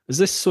 is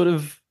this sort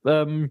of,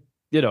 made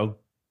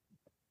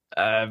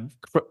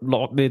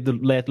the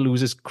let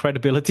lose its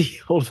credibility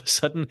all of a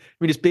sudden? I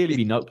mean, it's barely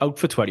been out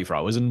for 24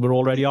 hours and we're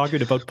already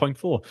arguing about point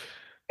 4.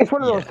 It's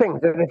one of those things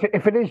that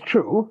if it is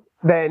true,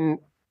 then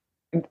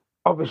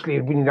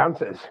obviously we need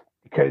answers,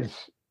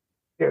 because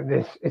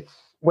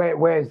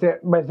where's the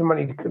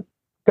money going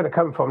to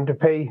come from to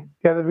pay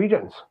the other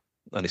regions?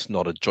 And it's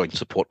not a joint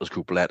supporters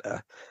group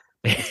letter.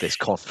 There's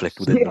conflict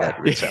within the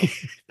letter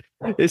itself.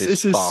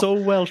 This is so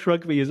Welsh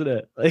rugby, isn't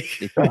it?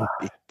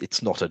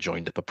 It's not a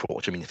joined-up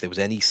approach. I mean, if there was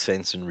any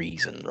sense and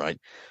reason, right,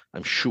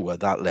 I'm sure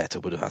that letter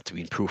would have had to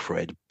be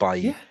proofread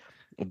by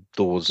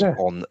those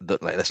on the.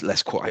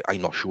 Let's quote.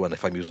 I'm not sure, and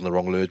if I'm using the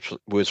wrong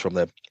words from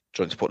the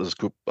joint supporters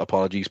group,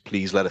 apologies.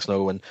 Please let us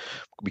know, and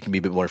we can be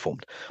a bit more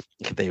informed.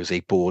 If there was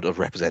a board of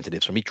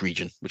representatives from each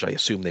region, which I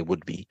assume they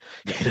would be,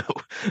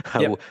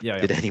 how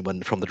did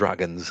anyone from the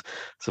Dragons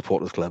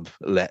supporters club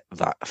let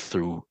that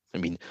through? I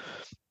mean,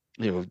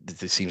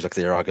 it seems like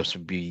their arguments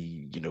would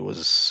be,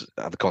 as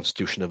the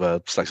constitution of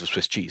a slice of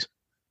Swiss cheese.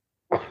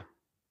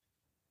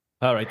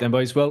 All right then,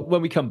 boys. Well,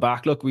 when we come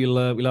back, look, we'll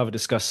have a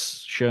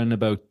discussion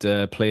about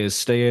players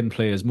staying,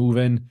 players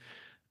moving,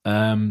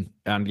 and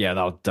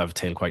that'll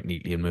dovetail quite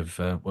neatly in with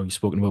what we've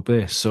spoken about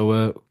there.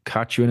 So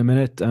catch you in a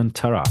minute, and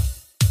ta-ra.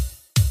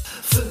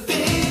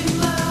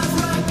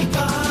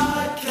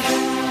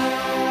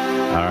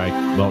 All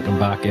right, welcome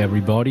back,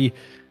 everybody.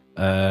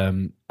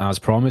 As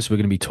promised, we're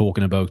going to be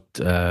talking about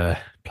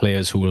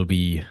players who will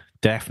be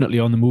definitely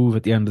on the move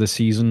at the end of the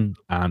season,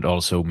 and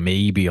also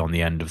maybe on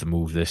the end of the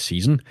move this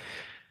season.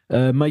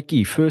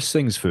 Mikey, first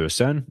things first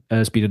then.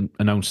 It's been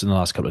announced in the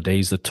last couple of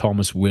days that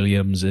Thomas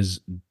Williams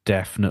is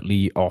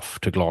definitely off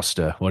to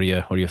Gloucester. What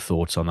are your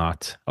thoughts on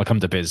that? I'll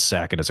come to Biz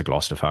second as a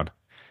Gloucester fan.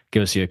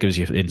 Give us your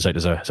insight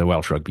as a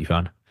Welsh rugby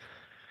fan.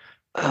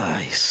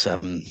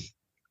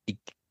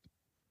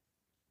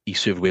 He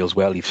served Wales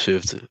well. He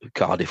served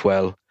Cardiff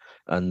well.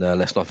 And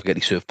let's not forget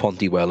he served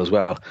Ponty well as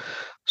well.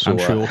 So, and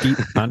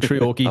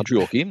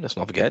Treorchy. Let's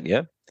not forget,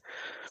 yeah.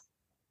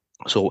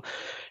 So,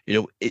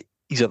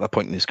 he's at that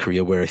point in his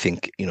career where I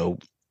think,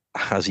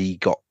 has he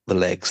got the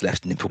legs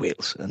left in him for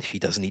Wales? And if he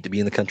doesn't need to be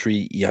in the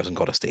country, he hasn't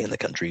got to stay in the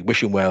country.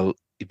 Wish him well.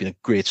 He's been a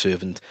great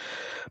servant.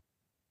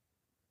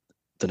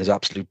 Done his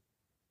absolute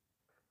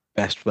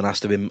best when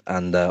asked of him,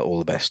 and all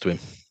the best to him.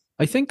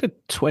 I think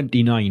at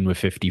 29 with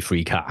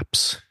 53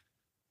 caps,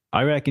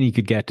 I reckon he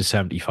could get to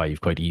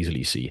 75 quite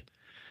easily, see.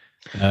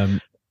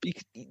 He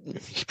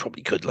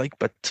probably could,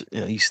 but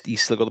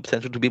he's still got the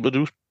potential to be able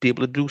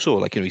to do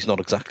so. He's not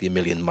exactly a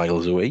million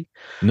miles away.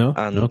 No,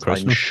 and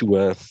I'm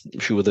sure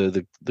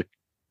the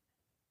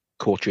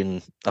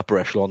coaching upper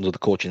echelons of the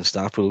coaching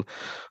staff will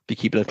be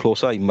keeping a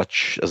close eye,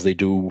 much as they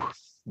do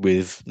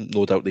with,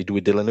 no doubt, they do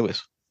with Dylan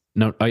Lewis.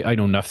 No, I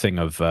know nothing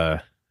of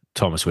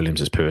Thomas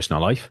Williams'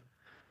 personal life.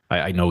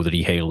 I know that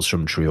he hails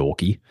from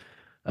Treorchy.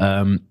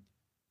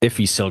 If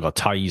he's still got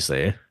ties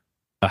there,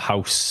 a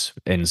house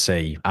in,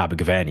 say,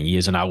 Abergavenny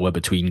is an hour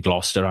between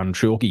Gloucester and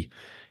Treorchy.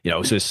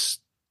 So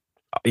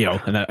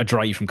and a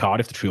drive from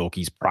Cardiff to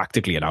Treorchy is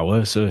practically an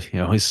hour. So,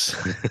 it's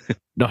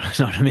not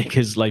to make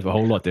his life a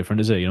whole lot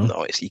different, is it?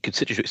 No, he could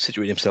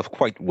situate himself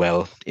quite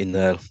well in,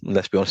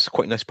 let's be honest,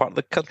 quite a nice part of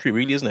the country,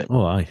 really, isn't it?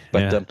 Oh, aye.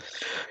 But,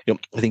 yeah.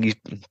 I think he's,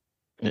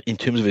 in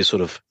terms of his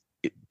sort of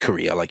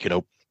career, like,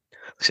 I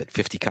said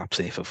 50 caps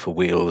in for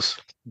Wales,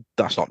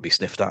 that's not to be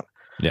sniffed at.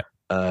 Yeah.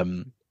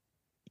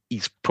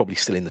 He's probably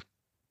still in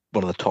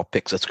one of the top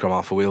picks at scrum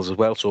half for Wales as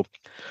well. So,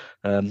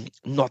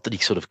 not that he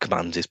sort of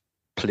commands his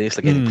place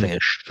like any player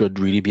should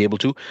really be able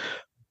to,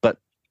 but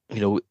he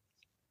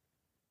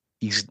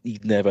hasn't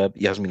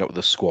been out with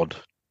the squad.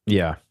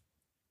 Yeah.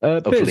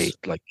 Of Biz,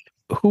 late, like,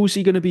 who's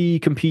he going to be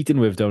competing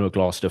with down at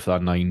Gloucester for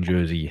that 9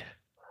 jersey?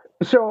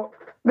 So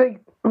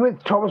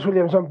with Thomas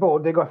Williams on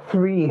board, they got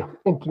 3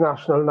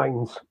 international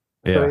 9s.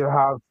 Yeah. So they'll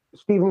have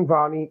Stephen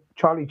Varney,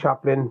 Charlie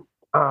Chaplin,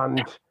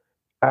 and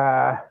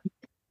Thomas.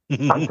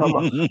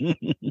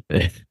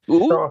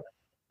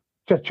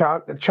 So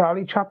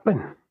Charlie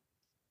Chaplin.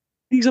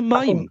 He's a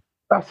mime.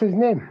 That's his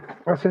name.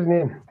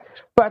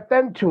 But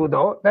them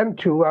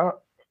two are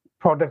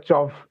products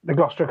of the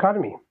Gloucester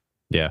Academy.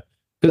 Yeah.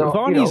 So,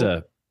 Varney's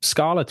a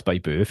Scarlet by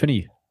birth, isn't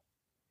he?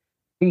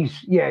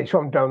 He's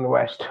from down the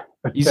west.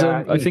 But, he's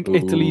I think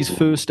Italy's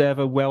first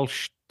ever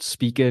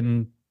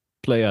Welsh-speaking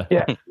player.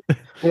 Yeah,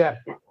 yeah.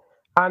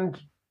 And,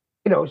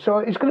 so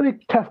it's going to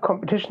be tough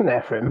competition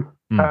there for him.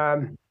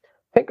 I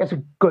think it's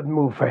a good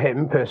move for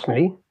him,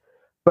 personally.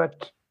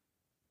 But,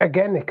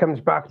 again, it comes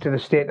back to the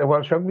state of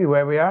Welsh rugby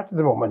where we are at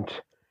the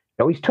moment.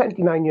 He's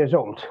 29 years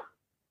old.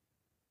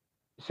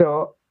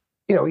 So,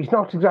 he's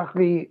not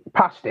exactly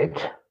past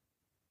it.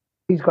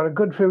 He's got a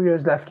good few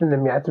years left in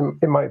him yet,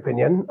 in my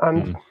opinion.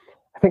 And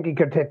I think he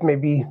could hit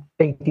maybe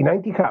 80,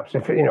 90 caps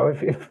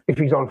if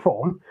he's on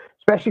form,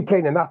 especially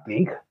playing in that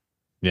league.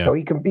 Yeah. So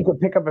he could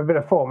pick up a bit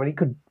of form and he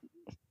could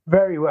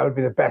very well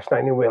be the best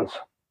 9 in Wales.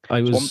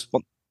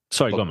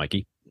 Sorry, go on,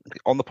 Mikey.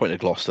 On the point of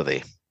Gloucester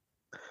there,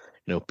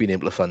 being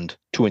able to fund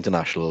 2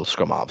 international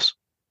scrum halves,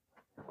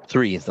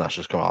 3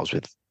 international scrum halves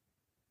with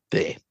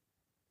there.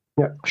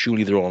 Yeah.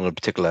 Surely they're on a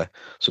particular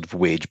sort of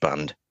wage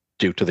band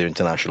due to their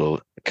international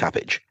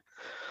cappage.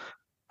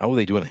 How are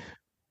they doing it?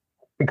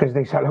 Because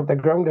they sell out their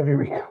ground every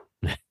week.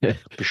 There's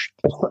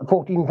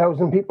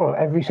 14,000 people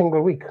every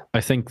single week.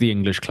 I think the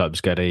English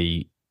clubs get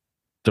a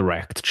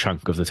direct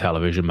chunk of the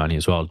television money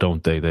as well,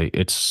 don't they? There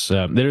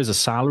is a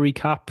salary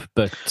cap,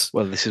 but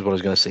this is what I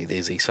was going to say.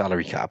 There's a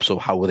salary cap. So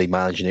how are they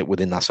managing it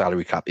within that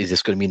salary cap? Is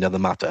this going to be another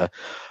matter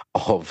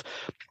of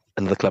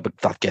another club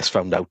that gets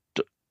found out,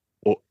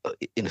 or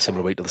in a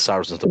similar way to the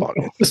Saracens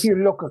debacle? If you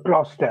look at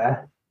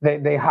Gloucester,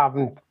 they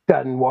haven't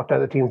done what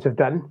other teams have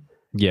done.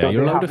 Yeah,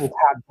 you're allowed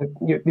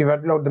you've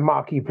allowed the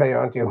marquee player,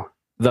 aren't you?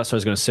 That's what I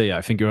was going to say.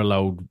 I think you're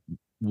allowed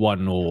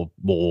 1 or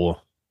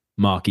more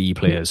marquee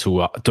players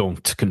who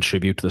don't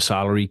contribute to the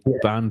salary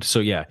band. So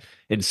yeah,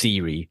 in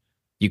theory,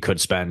 you could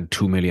spend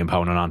 £2 million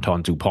on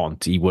Anton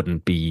Dupont. He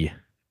wouldn't be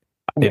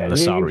in the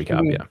salary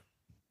cap.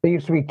 There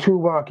used to be 2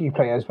 marquee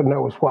players, but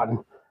now it's 1.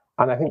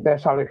 And I think their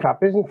salary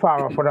cap isn't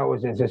far off what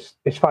ours is. It's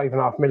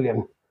 $5.5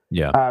 million.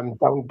 Yeah.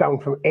 Down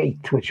from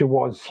 8, which it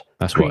was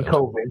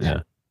pre-COVID.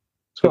 Yeah.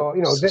 So,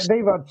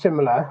 they've had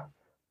similar,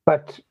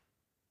 but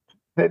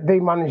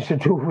they managed to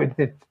do with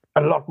it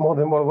a lot more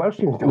than what Welsh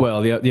teams do.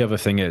 Well, the other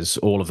thing is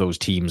all of those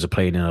teams are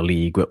playing in a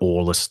league where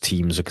all the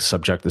teams are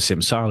subject to the same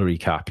salary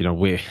cap.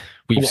 We've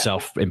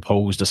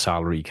self-imposed a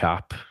salary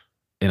cap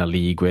in a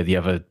league where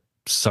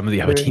some of the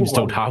other teams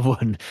don't have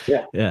one.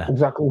 Yeah,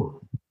 exactly.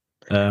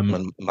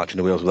 Imagine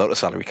the Wales without a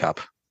salary cap.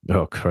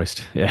 Oh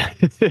Christ! Yeah.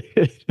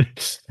 It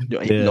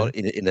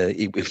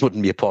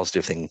wouldn't be a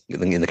positive thing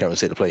in the current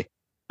state of play.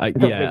 Make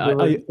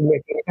any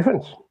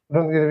difference. I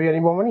don't think there'll be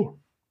any more money.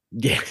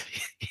 Yeah,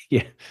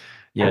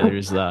 there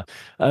is that.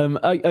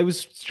 I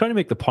was trying to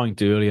make the point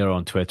earlier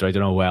on Twitter. I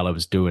don't know how well I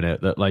was doing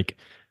it. That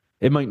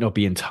it might not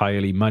be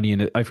entirely money,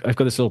 and I've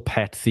got this little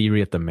pet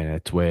theory at the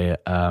minute where,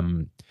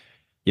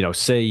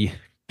 say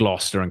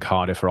Gloucester and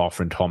Cardiff are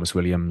offering Thomas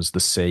Williams the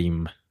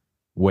same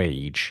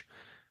wage.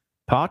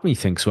 Part of me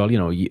thinks, well,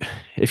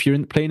 if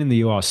you're playing in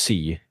the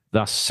URC,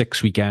 that's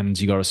 6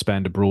 weekends you got to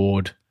spend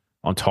abroad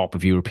on top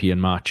of European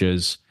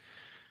matches.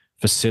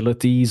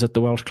 Facilities at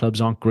the Welsh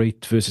clubs aren't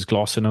great versus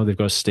Gloucester now. They've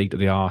got a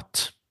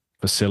state-of-the-art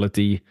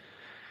facility.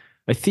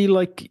 I feel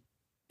like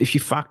if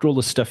you factor all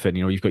the stuff in,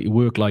 you've got your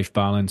work-life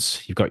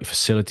balance, you've got your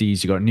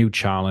facilities, you've got a new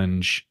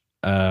challenge.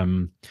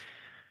 I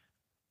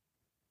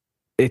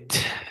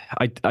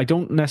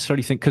don't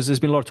necessarily think, because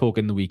there's been a lot of talk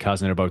in the week,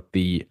 hasn't there, about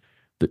the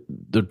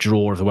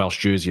draw of the Welsh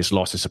jersey has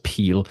lost its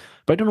appeal.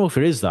 But I don't know if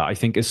it is that. I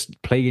think it's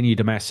playing your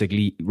domestic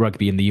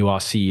rugby in the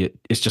URC,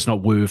 it's just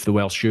not worth the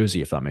Welsh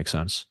jersey, if that makes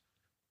sense.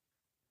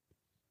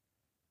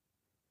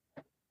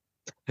 I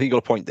think you got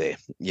a point there.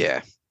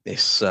 Yeah,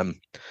 it's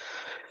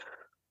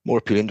more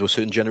appealing to a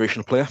certain generation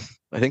of player,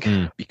 I think,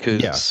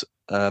 because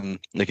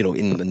like,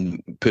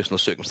 in personal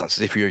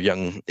circumstances, if you're a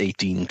young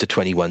 18 to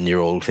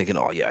 21-year-old thinking,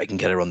 oh yeah, I can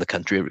get around the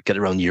country, get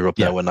around Europe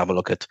now and have a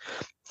look at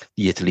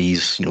the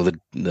Italy's,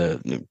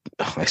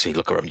 I say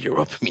look around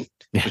Europe. I mean,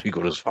 we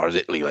go as far as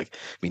Italy,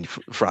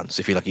 France,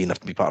 if you're lucky enough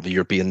to be part of the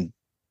European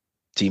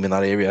team in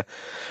that area,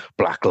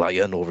 Black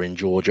Lion over in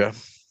Georgia.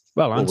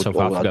 Well, and South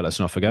Africa, let's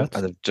not forget.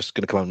 And they're just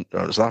going to come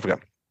around to South Africa.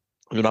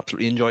 You're going to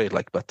absolutely enjoy it,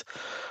 but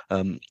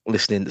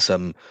listening to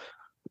some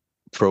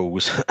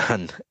pros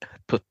and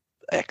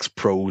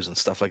ex-pros and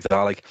stuff like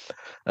that,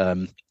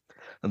 and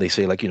they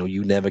say,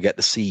 you never get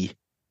to see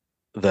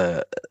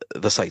the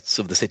sights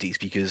of the cities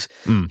because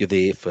you're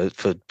there for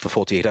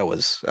 48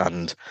 hours,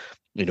 and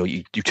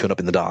you turn up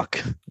in the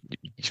dark,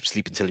 you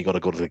sleep until you got to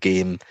go to the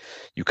game,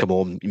 you come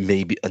home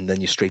maybe, and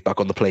then you're straight back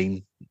on the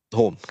plane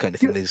home, kind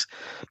of thing. There's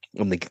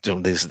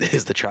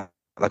the chat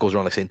that goes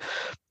around, saying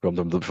from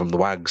the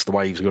wives, the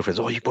girlfriends,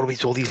 oh, you've got to be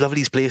to all these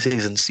lovely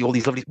places and see all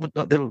these lovely.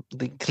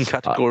 They can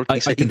categorically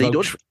say they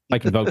don't. I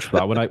can vouch for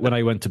that. When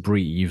I went to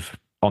Brive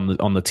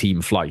on the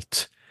team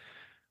flight,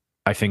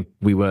 I think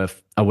we were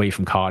away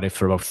from Cardiff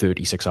for about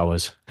 36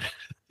 hours.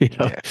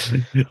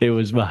 It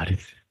was mad.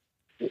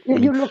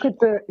 You look at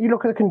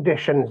the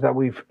conditions that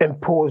we've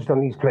imposed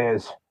on these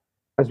players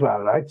as well,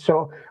 right?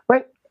 So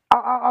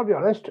I'll be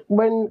honest,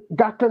 when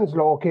Gatland's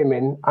law came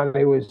in and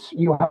it was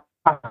you have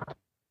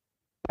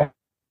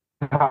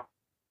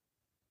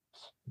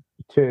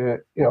to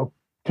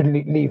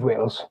leave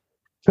Wales.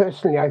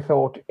 Personally, I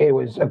thought it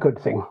was a good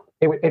thing.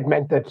 It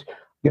meant that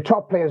your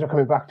top players are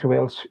coming back to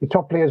Wales. Your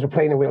top players are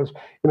playing in Wales.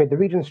 It made the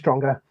region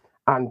stronger,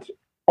 and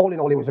all in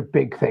all, it was a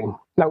big thing.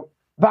 Now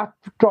that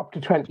dropped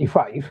to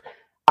 25,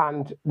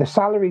 and the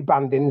salary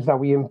bandings that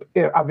we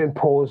have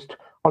imposed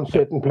on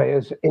certain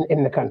players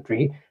in the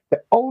country.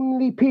 The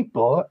only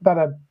people that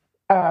are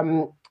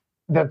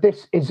that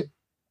this is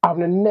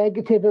having a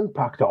negative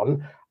impact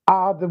on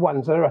are the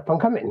ones that are up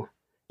and coming.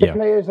 The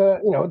players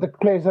are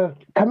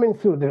coming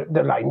through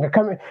the line.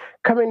 They're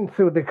coming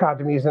through the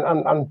academies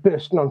and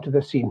bursting onto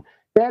the scene.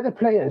 They're the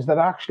players that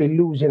are actually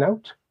losing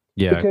out.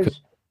 Yeah, because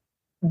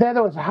they're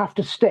the ones that have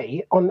to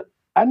stay on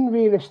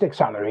unrealistic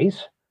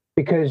salaries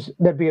because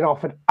they're being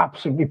offered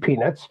absolutely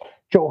peanuts.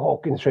 Joe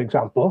Hawkins, for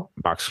example.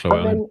 Max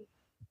Llewellyn.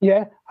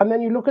 And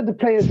then you look at the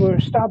players who are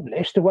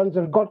established, the ones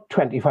that have got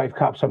 25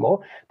 caps or more,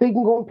 they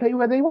can go and play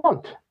where they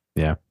want.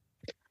 Yeah.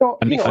 So,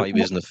 25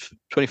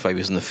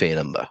 isn't a fair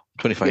number.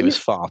 25 is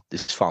far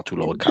too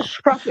low a cap. Just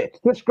scrap it.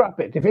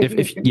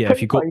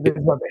 If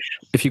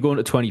you go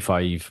into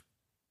 25,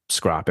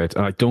 scrap it.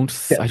 And I don't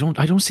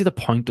see the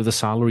point of the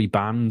salary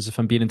bands, if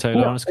I'm being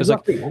entirely honest. Because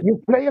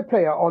you play a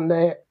player on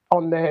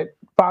their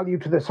value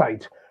to the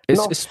side.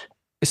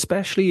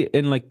 Especially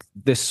in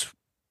this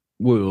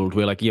world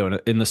where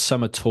in the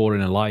summer tour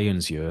in a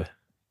Lions year,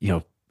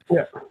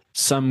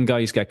 some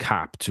guys get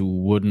capped who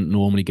wouldn't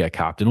normally get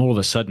capped, and all of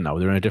a sudden now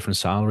they're in a different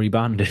salary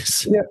band.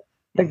 Yeah,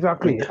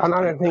 exactly. And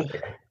I think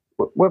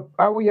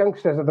our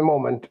youngsters at the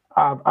moment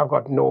have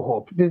got no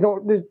hope.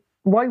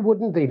 Why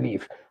wouldn't they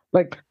leave?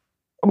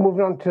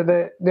 Moving on to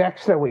the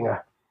extra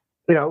winger,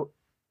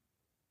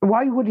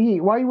 why would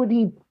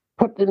he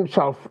put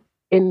himself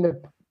in the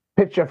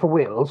picture for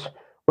Wales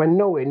when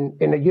knowing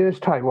in a year's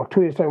time or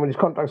 2 years' time when his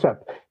contract's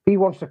up, he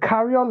wants to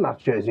carry on that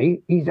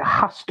jersey, he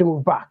has to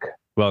move back.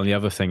 Well, and the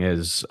other thing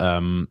is,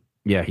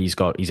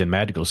 he's in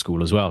medical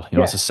school as well.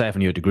 It's a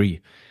 7-year degree.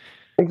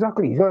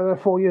 Exactly. He's got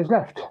another 4 years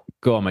left.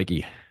 Go on,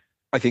 Mikey.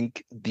 I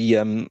think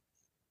the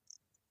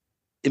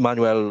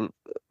Emmanuel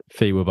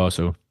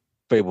Feiwa-Bosso,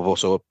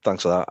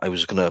 thanks for that. I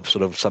was going to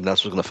something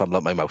else was going to fumble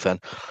out my mouth then,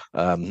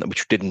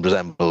 which didn't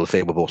resemble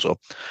Feiwa-Bosso.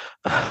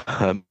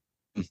 I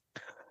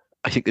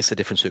think it's a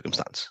different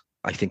circumstance.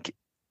 I think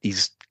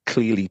he's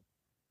clearly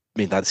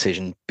made that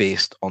decision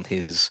based on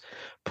his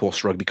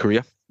post-rugby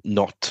career,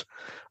 not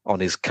on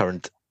his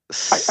current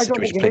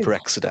situation playing for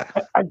Exeter.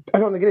 I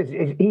don't think it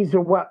is. He's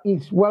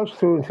Welsh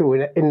through and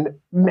through. In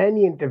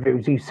many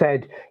interviews, he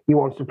said he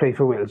wants to play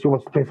for Wales.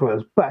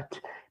 But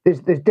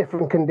there's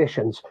different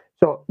conditions.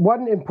 So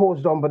one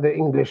imposed on by the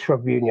English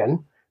Rugby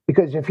Union,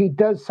 because if he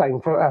does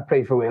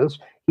play for Wales,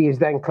 he is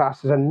then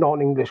classed as a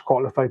non-English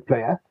qualified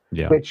player,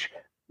 which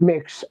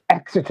makes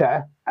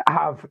Exeter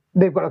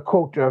they've got a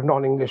quota of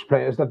non-English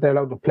players that they're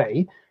allowed to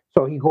play.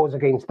 So he goes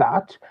against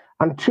that.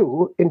 And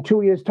in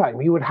 2 years' time,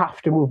 he would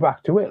have to move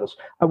back to Wales,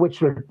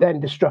 which would then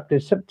disrupt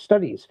his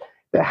studies.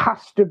 There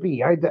has to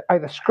be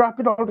either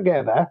scrap it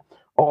altogether,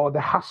 or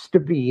there has to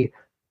be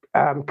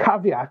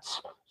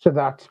caveats so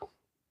that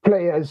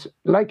players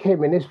like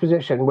him in his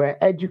position, where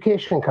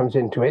education comes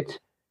into it,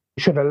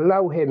 should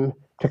allow him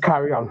to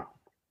carry on.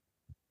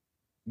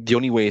 The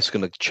only way it's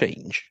going to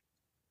change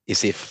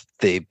is if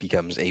there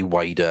becomes a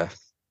wider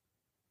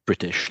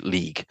British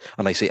league.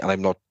 And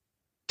I'm not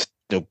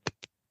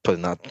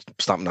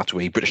stamping that to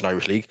a British and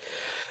Irish league,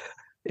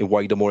 a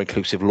wider, more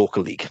inclusive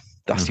local league.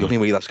 That's the only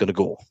way that's going to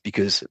go,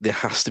 because there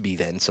has to be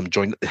then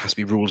there has to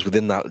be rules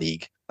within that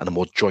league and a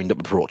more joined up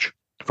approach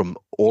from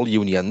all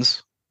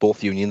unions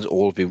both unions,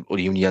 all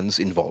unions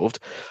involved,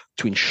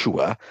 to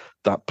ensure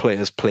that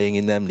players playing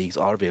in them leagues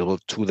are available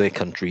to their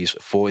countries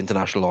for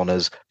international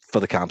honours for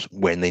the camps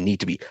when they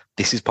need to be.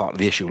 This is part of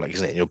the issue, like you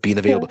say, being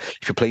available. Yeah.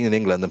 If you're playing in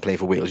England and playing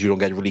for Wales, you don't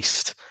get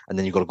released, and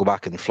then you've got to go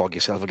back and flog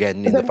yourself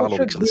again in the fallow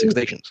weeks of the Six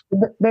Nations.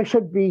 There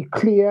should be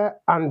clear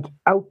and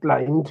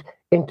outlined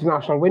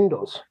international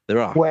windows. There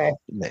are. Where,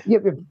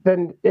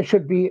 then they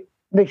should be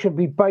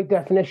by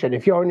definition,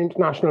 if you're an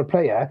international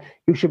player,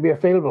 you should be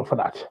available for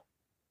that.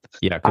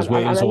 Yeah, because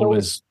Wales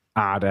always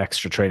add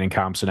extra training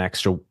camps and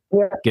extra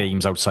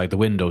games outside the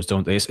windows,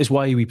 don't they? It's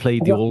why we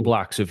played the All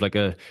Blacks with like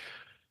a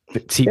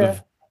team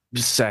of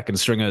second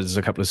stringers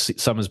a couple of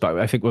summers back.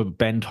 I think when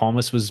Ben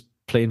Thomas was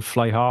playing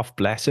fly half,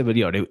 bless him, but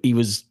he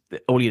was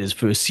only in his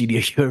first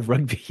senior year of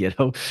rugby,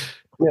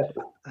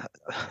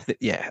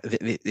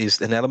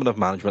 There's an element of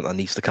management that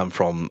needs to come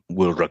from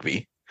World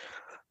Rugby,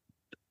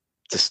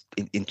 just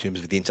in terms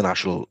of the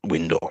international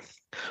window.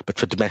 But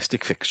for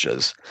domestic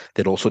fixtures,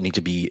 there'd also need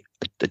to be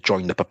a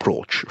joined-up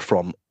approach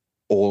from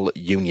all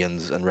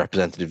unions and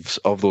representatives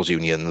of those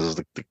unions,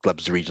 the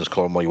clubs, the regions,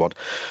 call them what you want,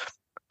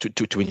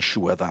 to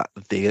ensure that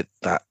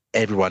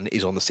everyone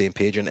is on the same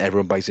page and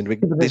everyone buys into it.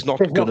 There's not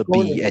going to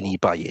be any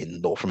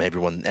buy-in though from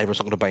everyone. Everyone's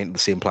not going to buy into the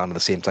same plan at the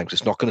same time, because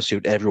it's not going to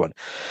suit everyone.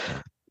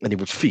 And you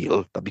would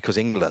feel that because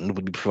England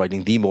would be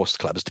providing the most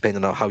clubs,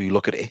 depending on how you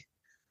look at it,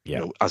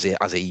 as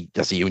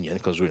a union,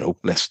 because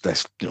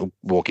let's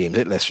war games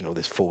it.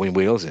 There's 4 in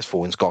Wales, there's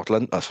 4 in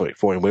Scotland.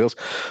 4 in Wales,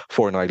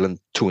 4 in Ireland,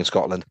 2 in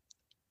Scotland,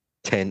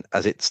 10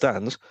 as it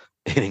stands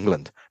in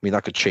England. I mean,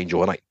 that could change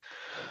overnight.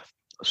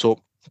 So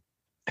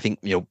I think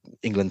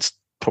England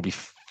probably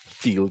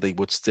feel they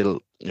would still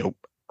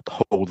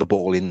hold the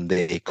ball in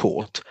their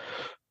court,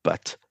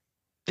 but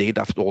they'd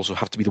also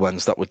have to be the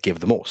ones that would give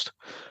the most,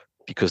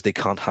 because they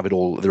can't have it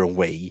all their own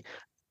way.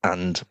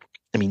 And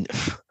I mean,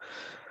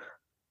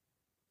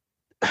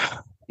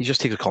 you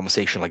just take a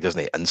conversation like,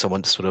 doesn't it? And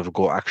someone to sort of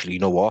go, actually, you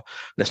know what?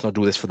 Let's not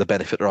do this for the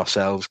benefit of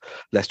ourselves.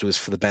 Let's do this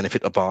for the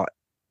benefit of our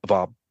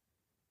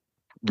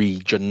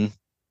region,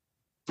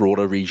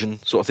 broader region,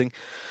 sort of thing.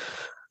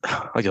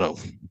 I don't know.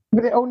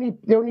 But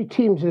the only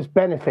teams that's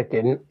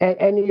benefiting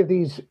any of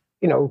these,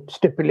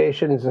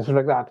 stipulations and stuff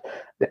like that,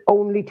 the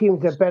only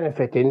teams that are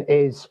benefiting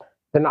is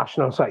the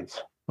national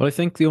sides. Well, I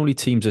think the only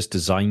teams that's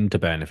designed to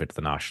benefit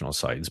the national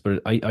sides,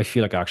 but I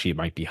feel like actually it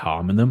might be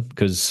harming them,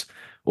 because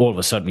all of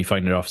a sudden we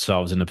find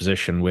ourselves in a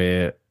position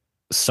where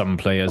some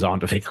players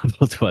aren't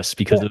available to us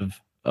because of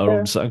our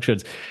own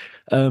sanctions.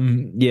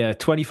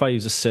 25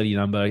 is a silly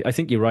number. I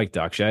think you're right,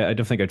 actually. I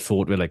don't think I'd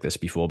thought of it like this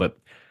before, but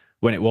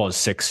when it was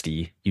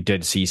 60, you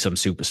did see some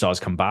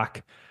superstars come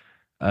back.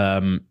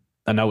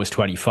 And now it's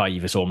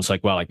 25. It's almost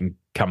like, well, I can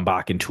come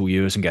back in 2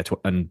 years and get to,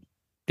 and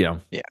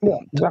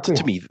exactly.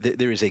 To me,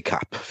 there is a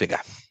cap figure.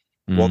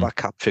 What that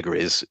cap figure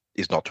is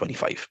not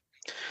 25.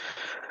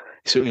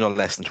 It's certainly not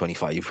less than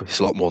 25. It's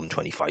a lot more than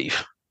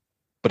 25,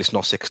 but it's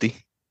not 60.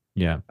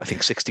 Yeah, I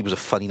think 60 was a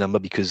funny number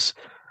because,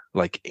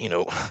 50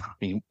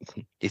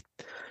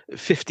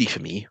 for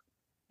me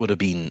would have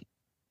been.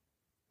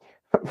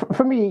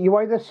 For me, you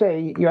either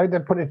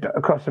put it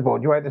across the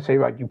board. You either say,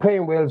 right, you play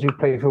in Wales, you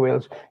play for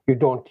Wales. You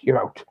don't, you're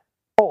out,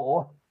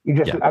 or you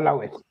just allow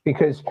it,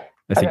 because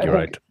I think you're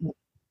right.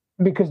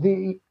 Because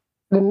the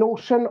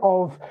notion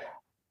of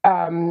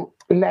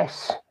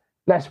less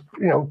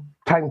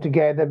time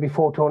together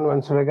before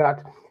tournaments and like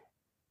that,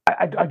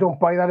 I don't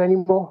buy that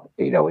anymore.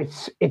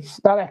 It's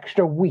that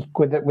extra week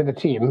with the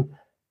team.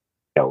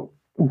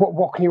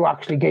 What can you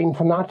actually gain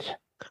from that?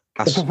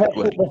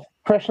 The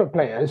professional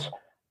players,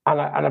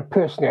 and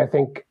personally, I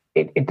think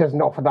it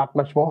doesn't offer that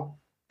much more.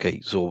 Okay,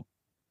 so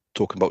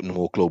talking about in a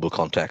more global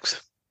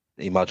context,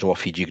 imagine what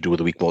Fiji could do with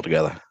a week more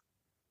together.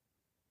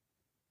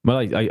 Well,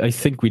 I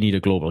think we need a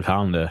global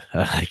calendar.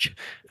 Like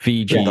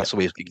Fiji, that's the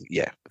way.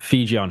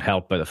 Fiji aren't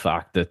helped by the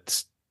fact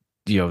that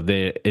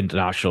their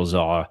internationals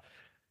are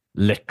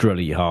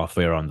literally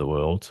halfway around the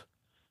world.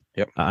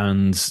 Yep,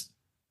 and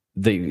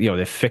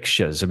their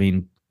fixtures. I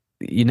mean,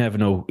 you never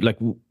know. Like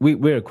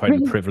we're quite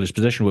in a privileged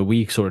position where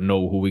we sort of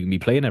know who we can be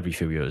playing every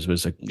few years. But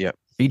it's like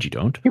Fiji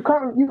don't. You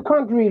can't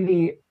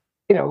really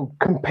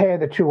compare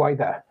the two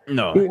either.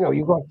 No,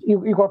 you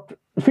got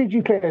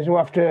Fiji players who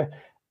have to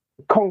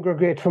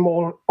congregate from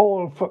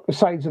all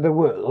sides of the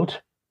world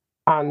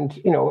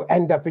and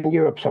end up in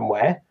Europe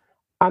somewhere,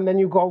 and then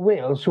you've got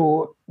Wales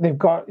who they've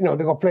got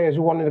players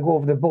who wanted to go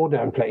over the border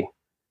and play,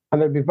 and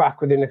they'll be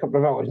back within a couple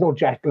of hours. No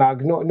jet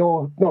lag,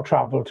 no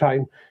travel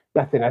time,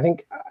 nothing. I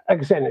think, like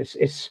I said,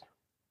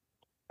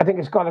 I think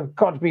it's got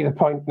to be the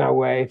point now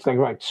where it's like,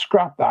 right,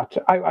 scrap that.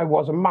 I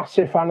was a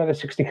massive fan of the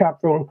 60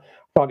 cap rule,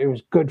 thought it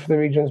was good for the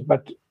regions,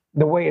 but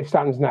the way it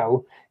stands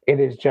now, it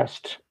is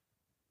just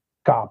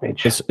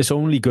garbage. It's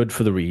only good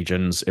for the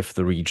regions if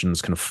the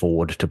regions can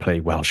afford to play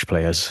Welsh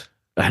players,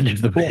 and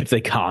if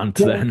they can't,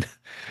 then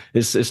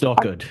it's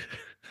not good.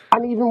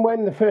 And even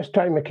when the first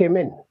time it came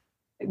in,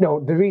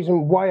 the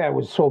reason why I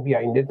was so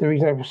behind it, the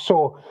reason I was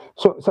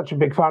such a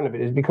big fan of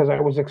it, is because I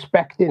was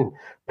expecting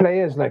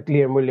players like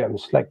Liam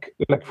Williams, like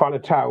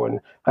Faletau, and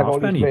all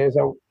these players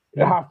out.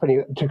 half penny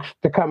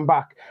to come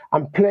back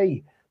and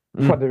play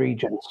for the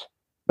regions.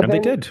 But and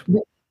then, they did.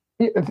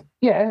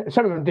 Yeah,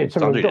 some of them did.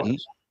 Some of them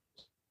didn't.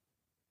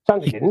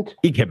 Sandy didn't.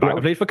 He came back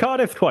and played for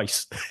Cardiff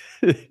twice.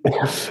 he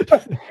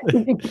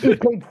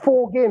played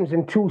 4 games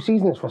in 2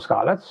 seasons for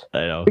Scarlets.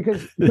 I know.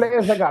 Because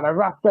players like that are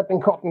wrapped up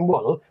in cotton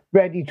wool,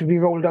 ready to be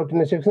rolled out in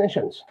the Six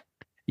Nations.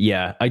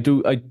 Yeah, I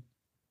do.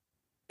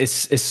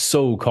 It's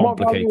so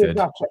complicated.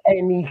 Not to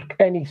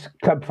any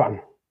club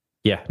fan.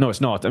 Yeah, no,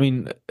 it's not. I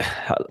mean,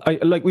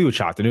 like we were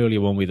chatting earlier,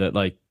 weren't we, that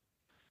like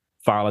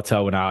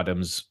Faletau and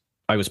Adams,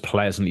 I was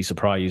pleasantly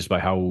surprised by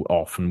how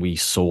often we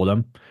saw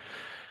them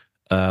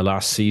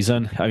last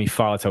season. I mean,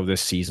 Faletau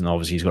this season,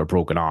 obviously he's got a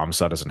broken arm,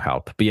 so that doesn't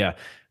help. But yeah,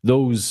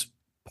 those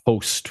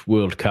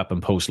post-World Cup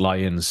and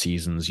post-Lions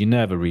seasons, you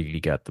never really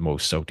get the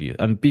most out of you.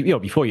 And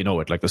before you know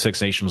it, like the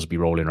Six Nations will be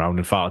rolling around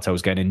and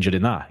Faletau's getting injured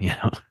in that,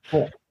 Yeah.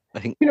 I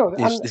think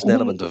there's an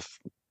element of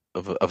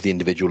the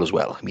individual as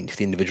well. I mean, if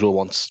the individual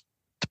wants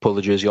to pull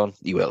the jersey on,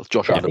 he will.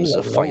 Josh Adams is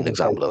a fine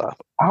example of that.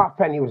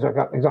 Halfpenny was an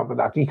example of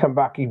that. He come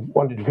back, he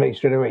wanted to play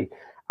straight away.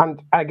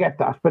 And I get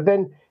that. But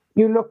then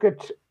you look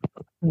at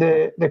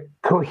the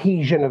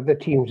cohesion of the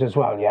teams as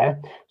well, yeah?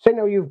 So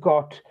now you've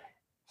got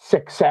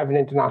 6, 7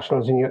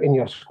 internationals in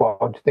your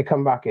squad. They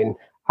come back in,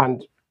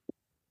 and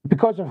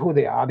because of who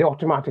they are, they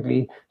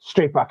automatically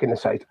straight back in the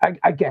side.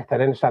 I get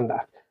that, I understand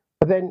that.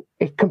 But then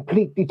it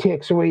completely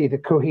takes away the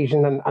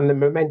cohesion and the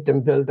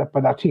momentum build up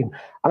of that team.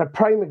 And a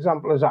prime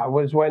example of that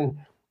was when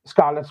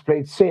Scarlets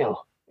played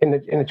Sale in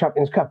the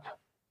Champions Cup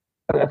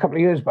a couple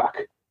of years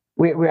back.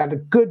 We had a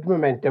good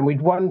momentum.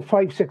 We'd won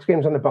 5, 6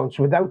 games on the bounce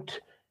without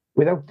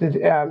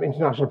the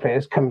international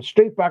players. Come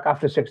straight back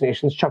after Six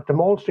Nations, chucked them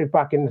all straight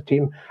back in the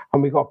team,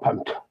 and we got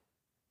pumped.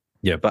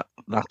 Yeah, but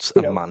that's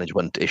a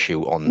management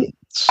issue on.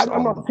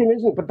 I'm not saying it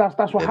isn't, but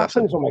that's what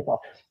happens. Oh my God!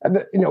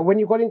 When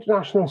you've got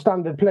international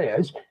standard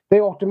players, they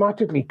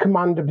automatically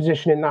command a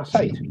position in that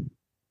side.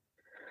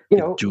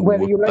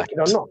 Whether you like it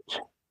or not.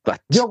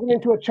 But you're going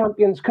into a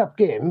Champions Cup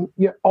game,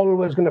 you're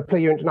always going to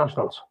play your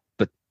internationals.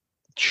 But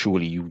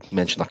surely you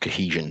mentioned that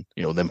cohesion.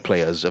 Them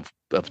players have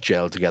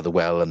gelled together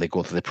well, and they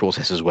go through the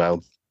process as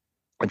well.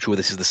 I'm sure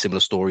this is the similar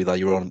story that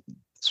you're on.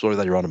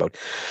 About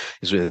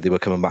is whether they were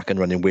coming back and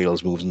running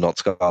Wales moves and not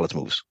Scarlets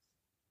moves.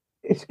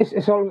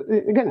 It's all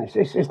again.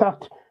 It's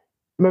that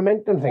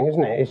momentum thing,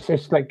 isn't it? It's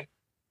just like,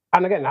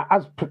 and again,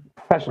 as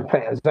professional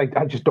players,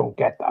 I just don't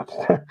get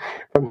that.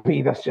 For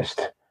me, that's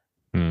just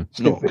no,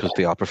 because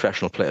they are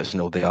professional players.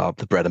 They are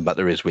the bread and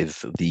butter is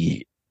with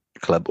the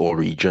club or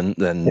region.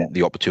 Then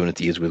the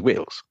opportunity is with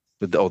Wales,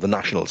 or the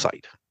national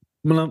side.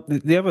 Well,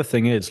 the other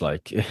thing is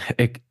like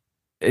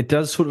it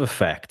does sort of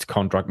affect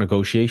contract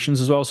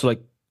negotiations as well. So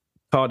like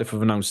Cardiff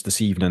have announced this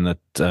evening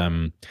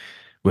that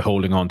we're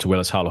holding on to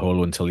Willis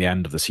Halaholo until the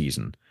end of the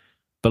season.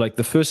 But like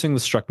the first thing that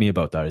struck me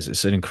about that is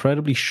it's an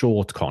incredibly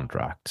short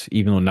contract,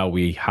 even though now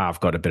we have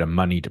got a bit of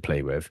money to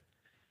play with,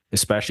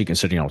 especially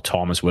considering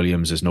Thomas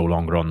Williams is no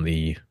longer on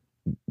the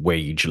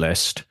wage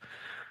list.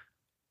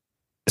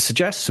 It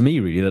suggests to me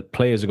really that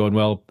players are going,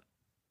 well,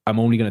 I'm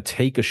only going to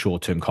take a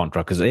short-term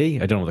contract because I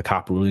don't know what the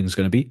cap ruling is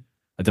going to be.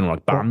 I don't know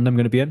what band I'm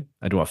going to be in.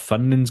 I don't know what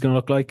funding is going to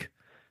look like.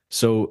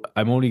 So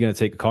I'm only going to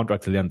take a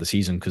contract till the end of the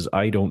season because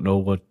I don't know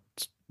what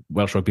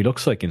Welsh rugby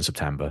looks like in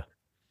September.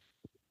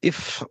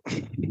 If,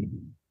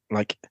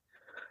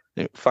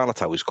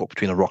 Faletau is caught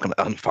between a rock and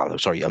Willis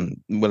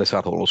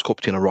Halaholo is caught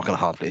between a rock and a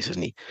hard place,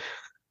 isn't he?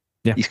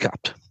 Yeah, he's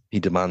capped.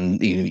 And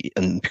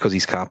because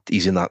he's capped,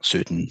 he's in that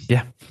certain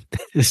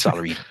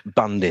salary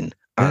banding.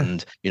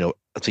 And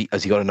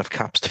has he got enough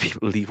caps to be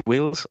able to leave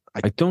Wales?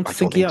 I don't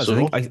think he has.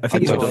 So. I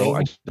think he's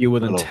got fewer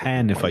than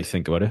 10 if I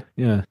think about it.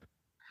 Yeah.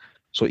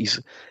 So he's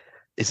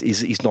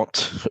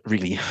not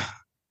really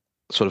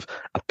sort of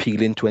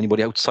appealing to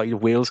anybody outside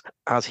of Wales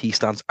as he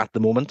stands at the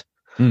moment.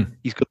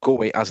 He's going to go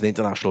away as an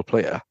international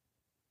player.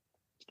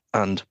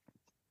 And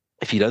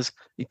if he does,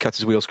 he cuts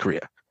his Wales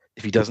career.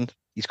 If he doesn't,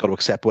 he's got to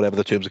accept whatever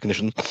the terms and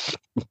conditions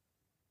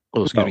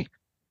coming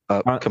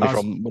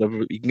from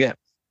whatever he can get.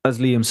 As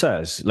Liam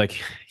says, like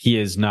he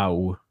is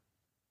now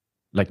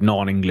like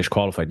non-English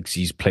qualified because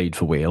he's played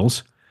for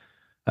Wales.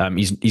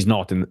 He's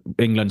not in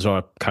England's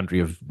a country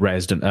of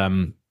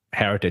resident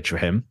heritage for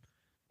him.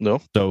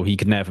 No, so he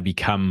can never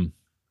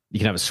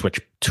switch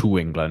to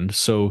England.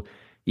 So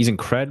he's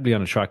incredibly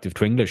unattractive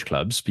to English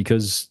clubs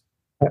because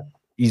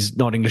he's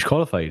not English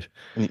qualified.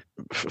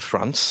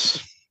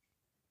 France.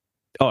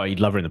 Oh, he'd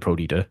love her in the Pro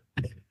D2.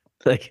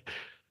 Like,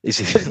 is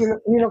he? You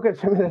look at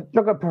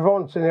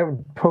Provence and their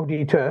Pro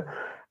D2,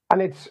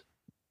 and it's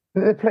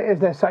the players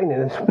they're signing.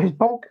 It's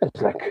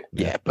bonkers. Like,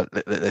 yeah, but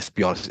let's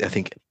be honest. I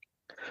think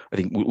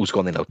who's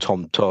gone in now?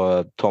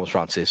 Thomas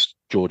Francis,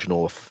 George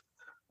North.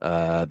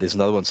 There's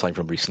another one signed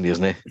from recently,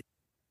 isn't it?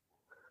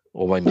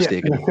 Or am I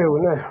mistaken?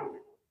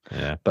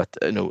 Yeah. But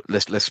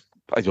let's.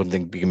 I don't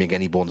think we can make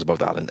any bones about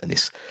that. And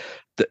this,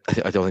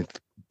 I don't think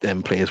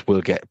them players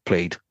will get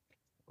played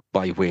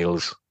by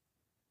Wales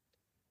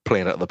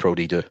playing at the Pro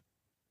D2.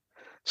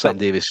 Sam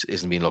Davis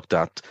isn't being looked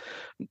at.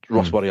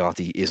 Ross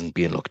Moriarty isn't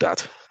being looked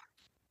at.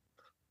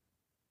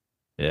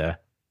 Yeah.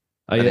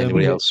 And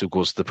anybody else who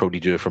goes to the Pro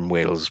D2 from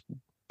Wales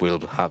will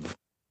have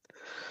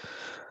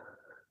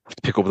to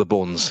pick up the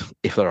bones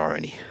if there are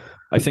any.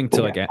 I think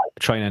to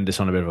try and end this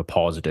on a bit of a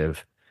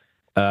positive.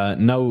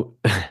 Now,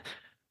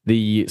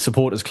 the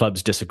supporters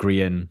clubs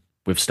disagreeing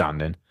with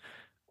standing.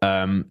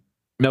 Now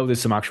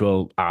there's some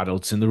actual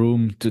adults in the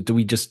room. Do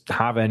we just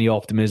have any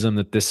optimism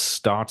that this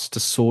starts to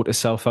sort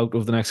itself out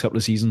over the next couple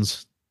of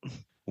seasons?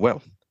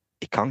 Well,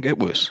 it can't get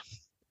worse.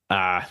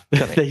 Or has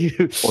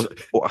it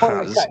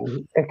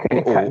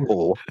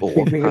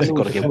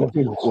got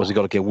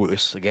to get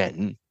worse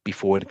again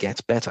before it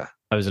gets better?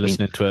 I was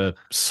listening to a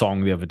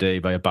song the other day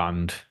by a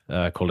band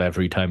called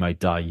Every Time I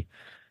Die,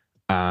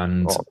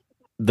 and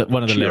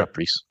one of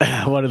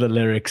the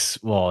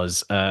lyrics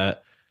was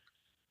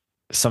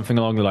something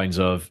along the lines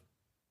of,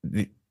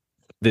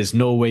 "There's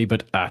no way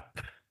but up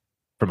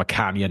from a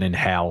canyon in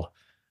hell,"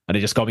 and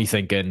it just got me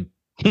thinking.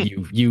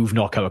 You've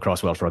not come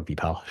across Welsh rugby,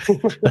 pal.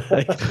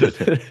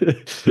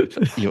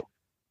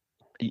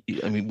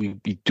 I mean, we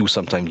do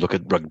sometimes look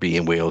at rugby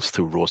in Wales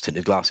through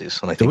rose-tinted glasses,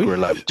 and I think we're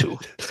allowed to.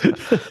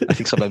 I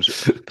think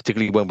sometimes,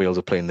 particularly when Wales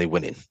are playing, they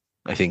winning.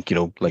 I think,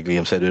 like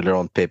Liam said earlier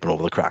on, paper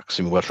over the cracks.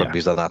 I mean, Welsh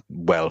rugby's done that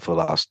well for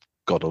the last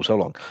God knows how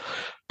long.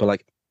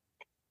 But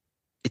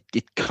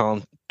it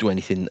can't do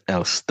anything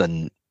else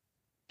than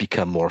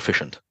become more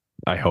efficient.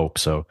 I hope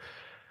so.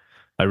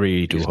 I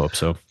really do hope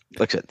so.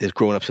 Like I said, there's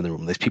grown-ups in the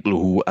room. There's people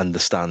who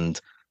understand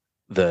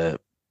the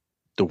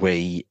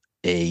way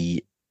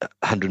a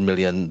 £100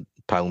 million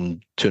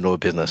turnover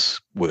business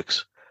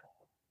works,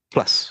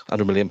 plus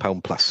 £100 million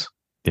plus.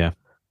 Yeah,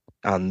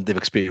 and they've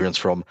experienced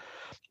from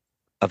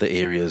other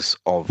areas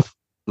of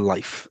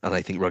life. And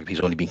I think rugby's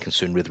only been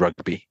concerned with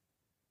rugby.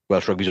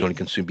 Welsh rugby's only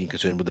been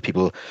concerned with the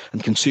people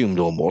and consumed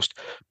almost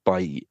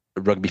by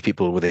rugby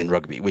people within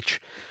rugby,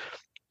 which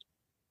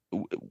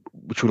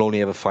will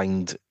only ever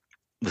find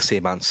the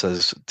same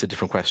answers to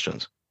different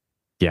questions.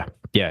 Yeah.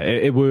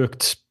 It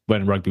worked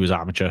when rugby was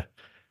amateur.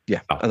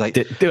 Yeah,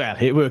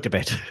 it worked a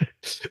bit.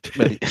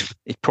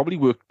 It probably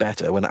worked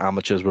better when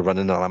amateurs were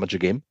running an amateur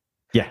game.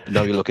 Yeah. But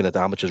now you're looking at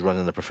amateurs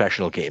running a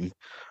professional game,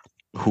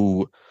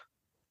 who,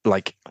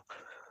 like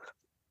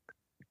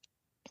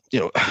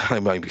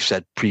we've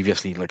said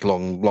previously, like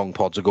long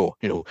pods ago,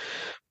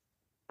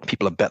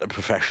 people are better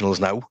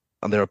professionals now,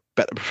 and there are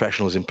better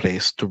professionals in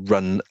place to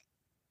run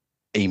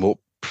a more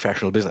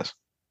professional business.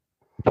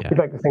 Yeah. You'd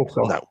like to think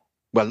so. No.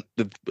 Well,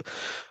 they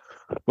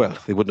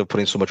wouldn't have put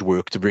in so much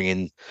work to bring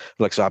in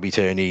like Zabi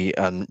Turney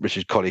and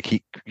Richard Collier. Do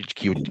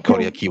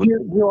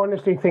you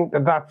honestly think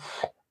that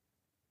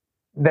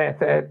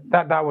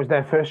was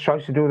their first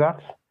choice to do that?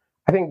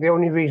 I think the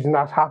only reason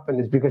that's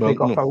happened is because they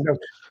got found out.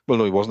 Well,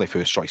 no, it wasn't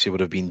their first choice. It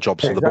would have been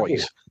jobs for the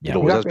boys. Yeah. It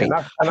always has been.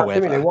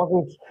 However, it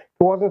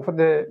wasn't for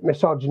the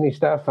misogyny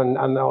stuff and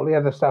all the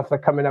other stuff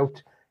that coming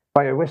out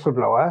by a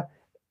whistleblower.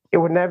 It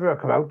would never have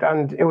come out,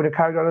 and it would have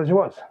carried on as it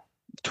was.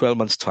 12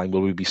 months' time, will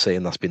we be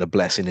saying that's been a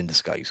blessing in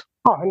disguise?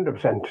 Oh,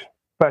 100%.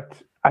 But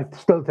I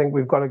still think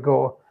we've got to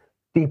go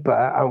deeper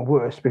and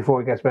worse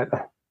before it gets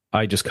better.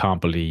 I just can't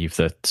believe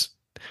that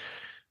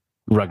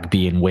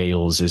rugby in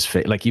Wales is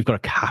fit. Like, you've got a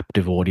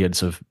captive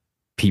audience of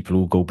people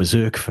who go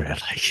berserk for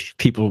it. Like,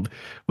 people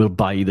will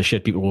buy the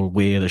shit, people will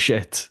wear the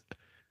shit.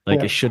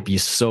 Like, It should be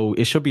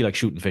like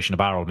shooting fish in a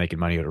barrel, making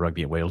money out of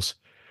rugby in Wales.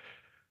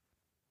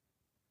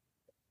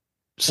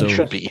 So, it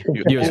should be.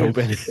 You're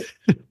hoping.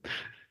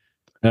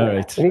 All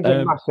right. It needs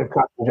a massive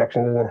cat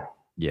injection, doesn't it?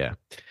 Yeah.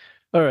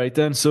 All right,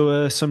 then.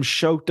 So some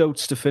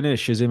shout-outs to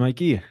finish, is it,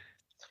 Mikey?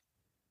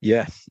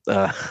 Yeah.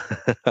 We'll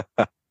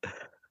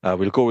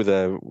go with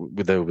a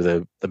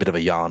bit of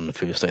a yarn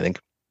first, I think.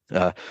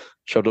 Shout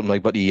out to my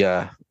buddy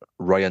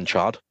Ryan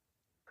Chard,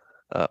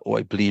 who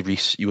I believe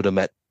you would have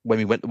met when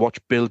we went to watch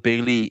Bill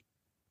Bailey.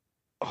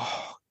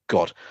 Oh,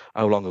 God.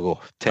 How long ago?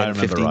 10,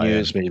 15 Ryan.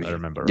 years, maybe. I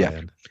remember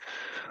Ryan.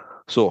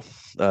 So,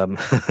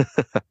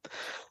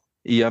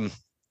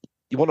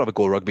 you want to have a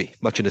go rugby,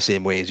 much in the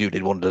same way as you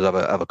did. Wanted to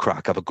have a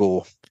crack, have a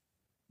go.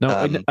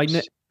 No,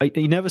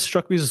 he never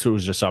struck me as though he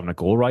was just having a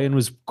go. Ryan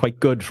was quite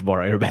good from what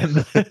I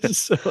remember.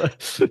 So,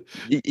 so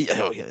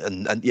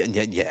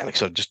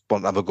just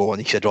want to have a go.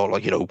 And he said,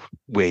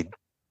 wait,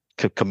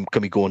 can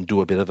we go and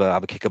do a bit of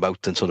have a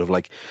kickabout and sort of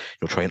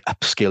try and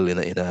upskill in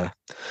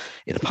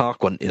a park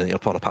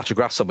upon a patch of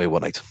grass somewhere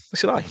one night. I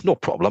said, aye, no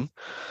problem.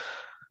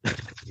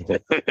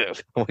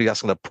 What's he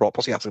asking a prop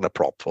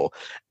for?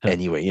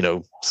 Anyway,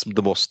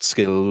 the most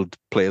skilled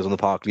players on the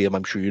park, Liam,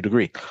 I'm sure you'd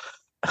agree.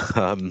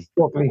 So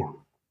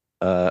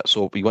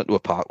we went to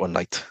a park one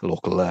night,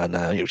 local, and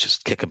it was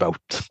just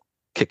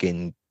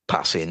kicking,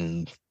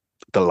 passing,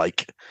 the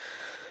like.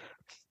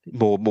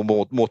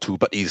 More two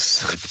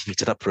buddies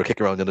meeting up for a kick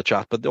around in the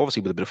chat, but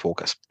obviously with a bit of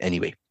focus.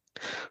 Anyway,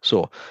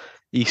 so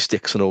he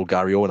sticks an old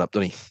Gary Owen up,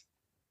 doesn't he?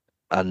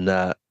 And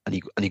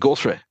he goes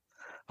for it.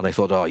 And I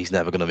thought, he's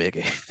never going to make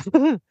it.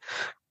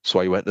 So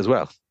I went as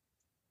well.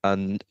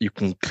 And you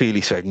can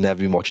clearly say I've never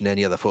been watching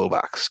any other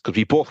fullbacks because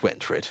we both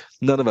went for it.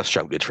 None of us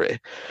shouted for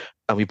it.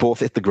 And we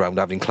both hit the ground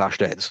having clashed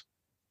heads.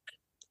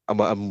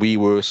 And we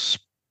were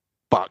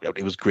sparked out.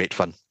 It was great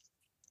fun.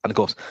 And of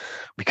course,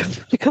 we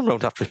come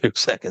round after a few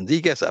seconds.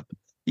 He gets up,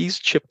 he's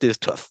chipped his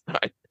tooth,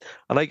 right?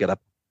 And I get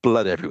up,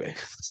 blood everywhere.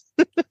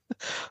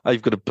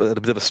 I've got a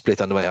bit of a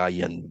split under my eye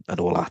and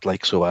all that.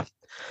 Like, so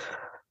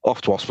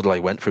off to hospital I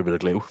went for a bit of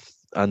glue.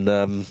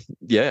 And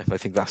yeah, I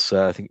think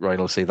Ryan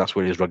will say that's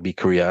where his rugby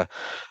career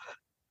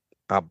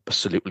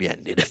absolutely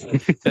ended.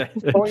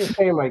 What you're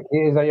saying, Mike,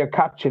 is that your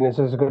catching is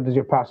as good as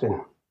your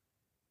passing.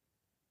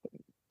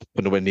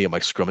 But nowhere near my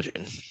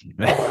scrummaging.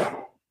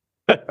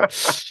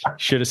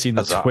 Should have seen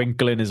the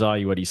twinkle in his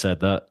eye when he said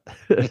that.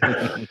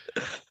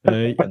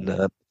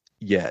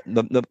 Yeah,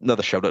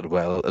 another shout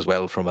out as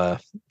well from a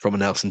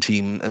Nelson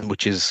team, and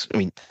which is, I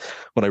mean,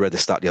 when I read the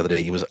stat the other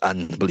day, it was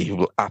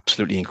unbelievable,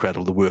 absolutely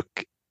incredible. The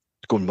work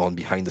going on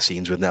behind the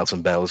scenes with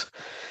Nelson Bells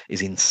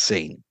is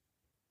insane.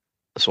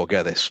 So I'll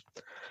get this: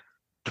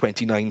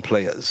 29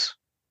 players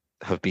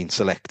have been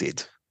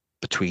selected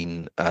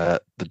between the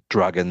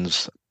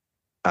Dragons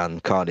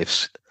and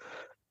Cardiff's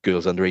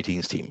girls under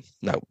 18s team.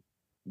 Now,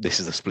 this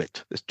is a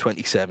split. There's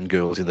 27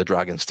 girls in the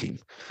Dragons team.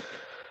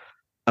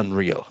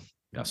 Unreal.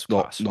 That's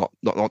not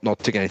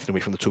taking anything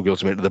away from the two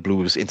girls who made the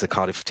Blues into the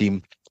Cardiff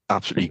team.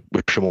 Absolutely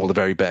wish them all the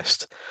very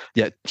best.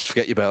 Yeah,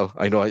 forget your bell.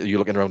 I know you're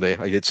looking around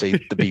there. I did say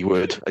the B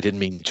word. I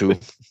didn't mean to.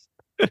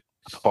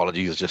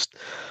 Apologies, just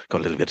got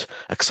a little bit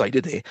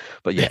excited there.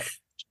 But yeah,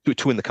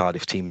 two in the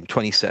Cardiff team,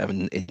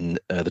 27 in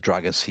the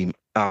Dragons team.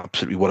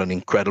 Absolutely, what an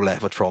incredible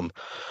effort from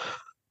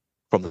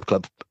the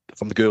club,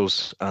 from the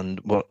girls, and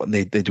what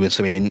they're doing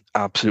something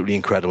absolutely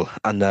incredible.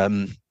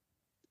 And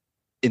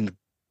in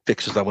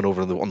fixtures that went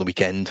over on the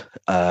weekend,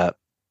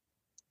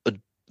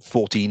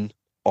 14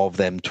 of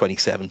them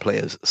 27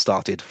 players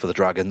started for the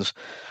Dragons,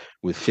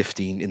 with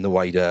 15 in the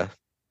wider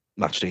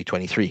matchday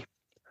 23.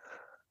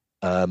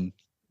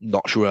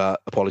 Not sure.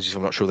 Apologies,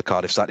 I'm not sure the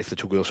Cardiff stat if the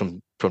two girls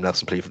from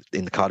Nelson play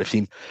in the Cardiff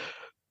team,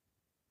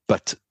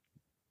 but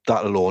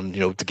that alone,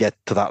 to get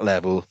to that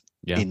level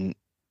in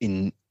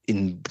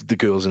the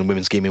girls and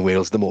women's game in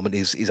Wales at the moment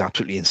is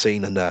absolutely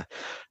insane. And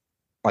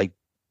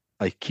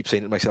I keep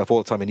saying it myself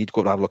all the time. I need to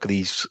go and have a look at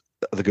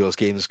the girls'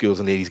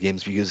 and ladies'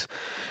 games, because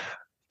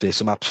there's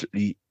some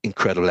absolutely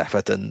incredible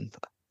effort, and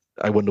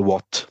I wonder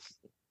what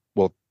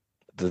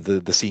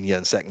the senior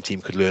and second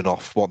team could learn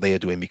off what they are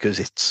doing, because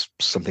it's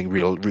something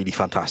really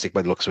fantastic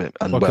by the looks of it,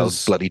 and well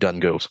bloody done,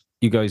 girls.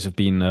 You guys have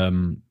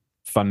been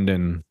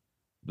funding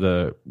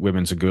the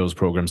women's and girls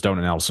programs down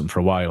in Nelson for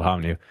a while,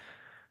 haven't you?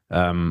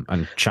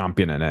 And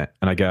championing it,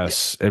 and I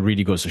guess it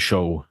really goes to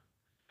show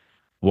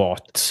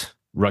what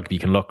rugby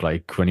can look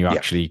like when you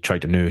actually try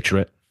to nurture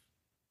it.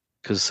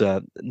 Because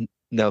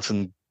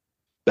Nelson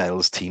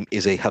Bell's team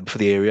is a hub for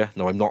the area.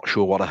 Now, I'm not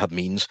sure what a hub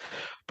means,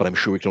 but I'm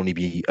sure it can only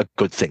be a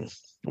good thing.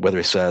 Whether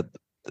it's a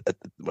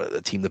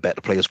team the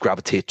better players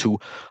gravitate to,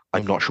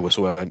 I'm not sure.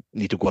 So I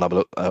need to go and have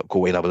a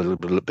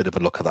little bit of a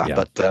look at that.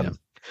 But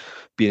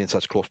being in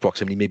such close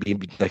proximity, maybe it'd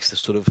be nice to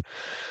sort of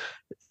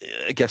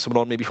get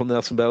someone on, maybe from the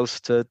Nelson Bells,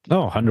 to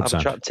 100%. have a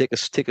chat, take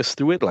us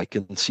through it, like,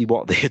 and see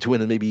what they're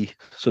doing, and maybe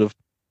sort of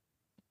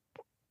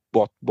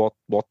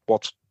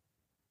what's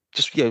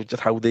just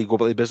how they go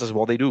about their business and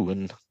what they do,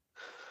 and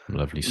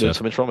lovely learn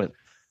something from it.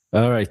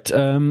 All right.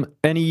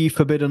 Any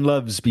forbidden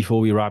loves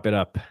before we wrap it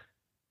up?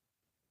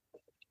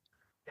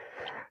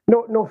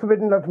 No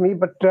forbidden love for me,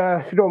 but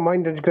if you don't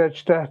mind, I'm just going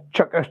to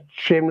chuck a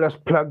shameless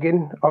plug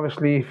in.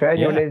 Obviously, if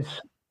anyone is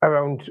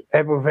around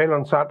Eberville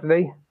on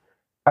Saturday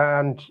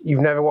and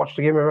you've never watched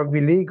a game of rugby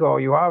league,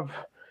 or you have,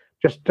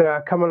 just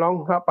come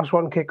along,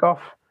 1:30 kick-off,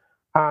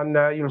 and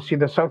you'll see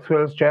the South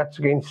Wales Jets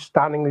against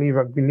Stanley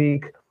Rugby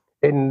League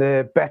in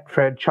the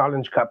Betfred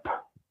Challenge Cup.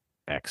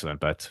 Excellent,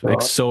 Bet.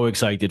 So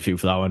excited for you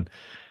for that one.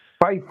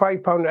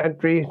 £5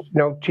 entry,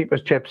 cheap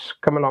as chips.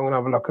 Come along and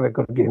have a look at a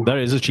good game. That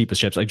is as cheap as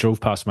chips. I drove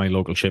past my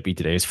local chippy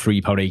today. It's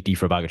 £3.80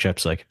 for a bag of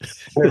chips. Like,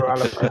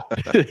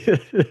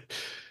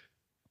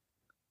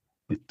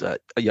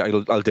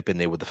 I'll dip in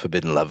there with the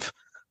forbidden love,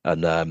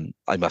 and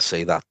I must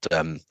say that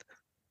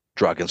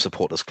Dragon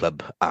Supporters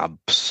Club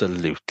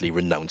absolutely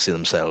renouncing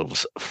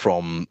themselves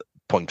from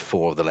point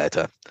 4 of the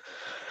letter.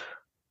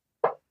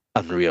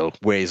 Unreal.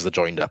 Where's the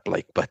joined up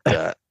like? But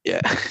yeah. We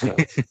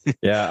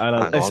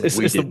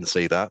didn't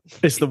say that.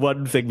 It's the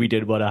one thing we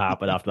did want to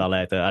happen after that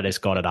letter, and it's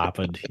got it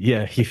happened.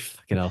 Yeah, you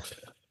fucking hell.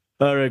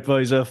 All right,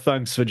 boys.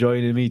 Thanks for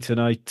joining me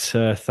tonight.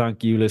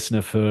 Thank you,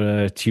 listener,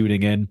 for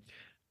tuning in.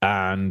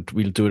 And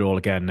we'll do it all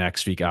again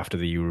next week after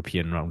the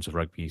European rounds of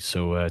rugby.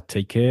 So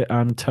take care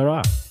and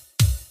ta-ra.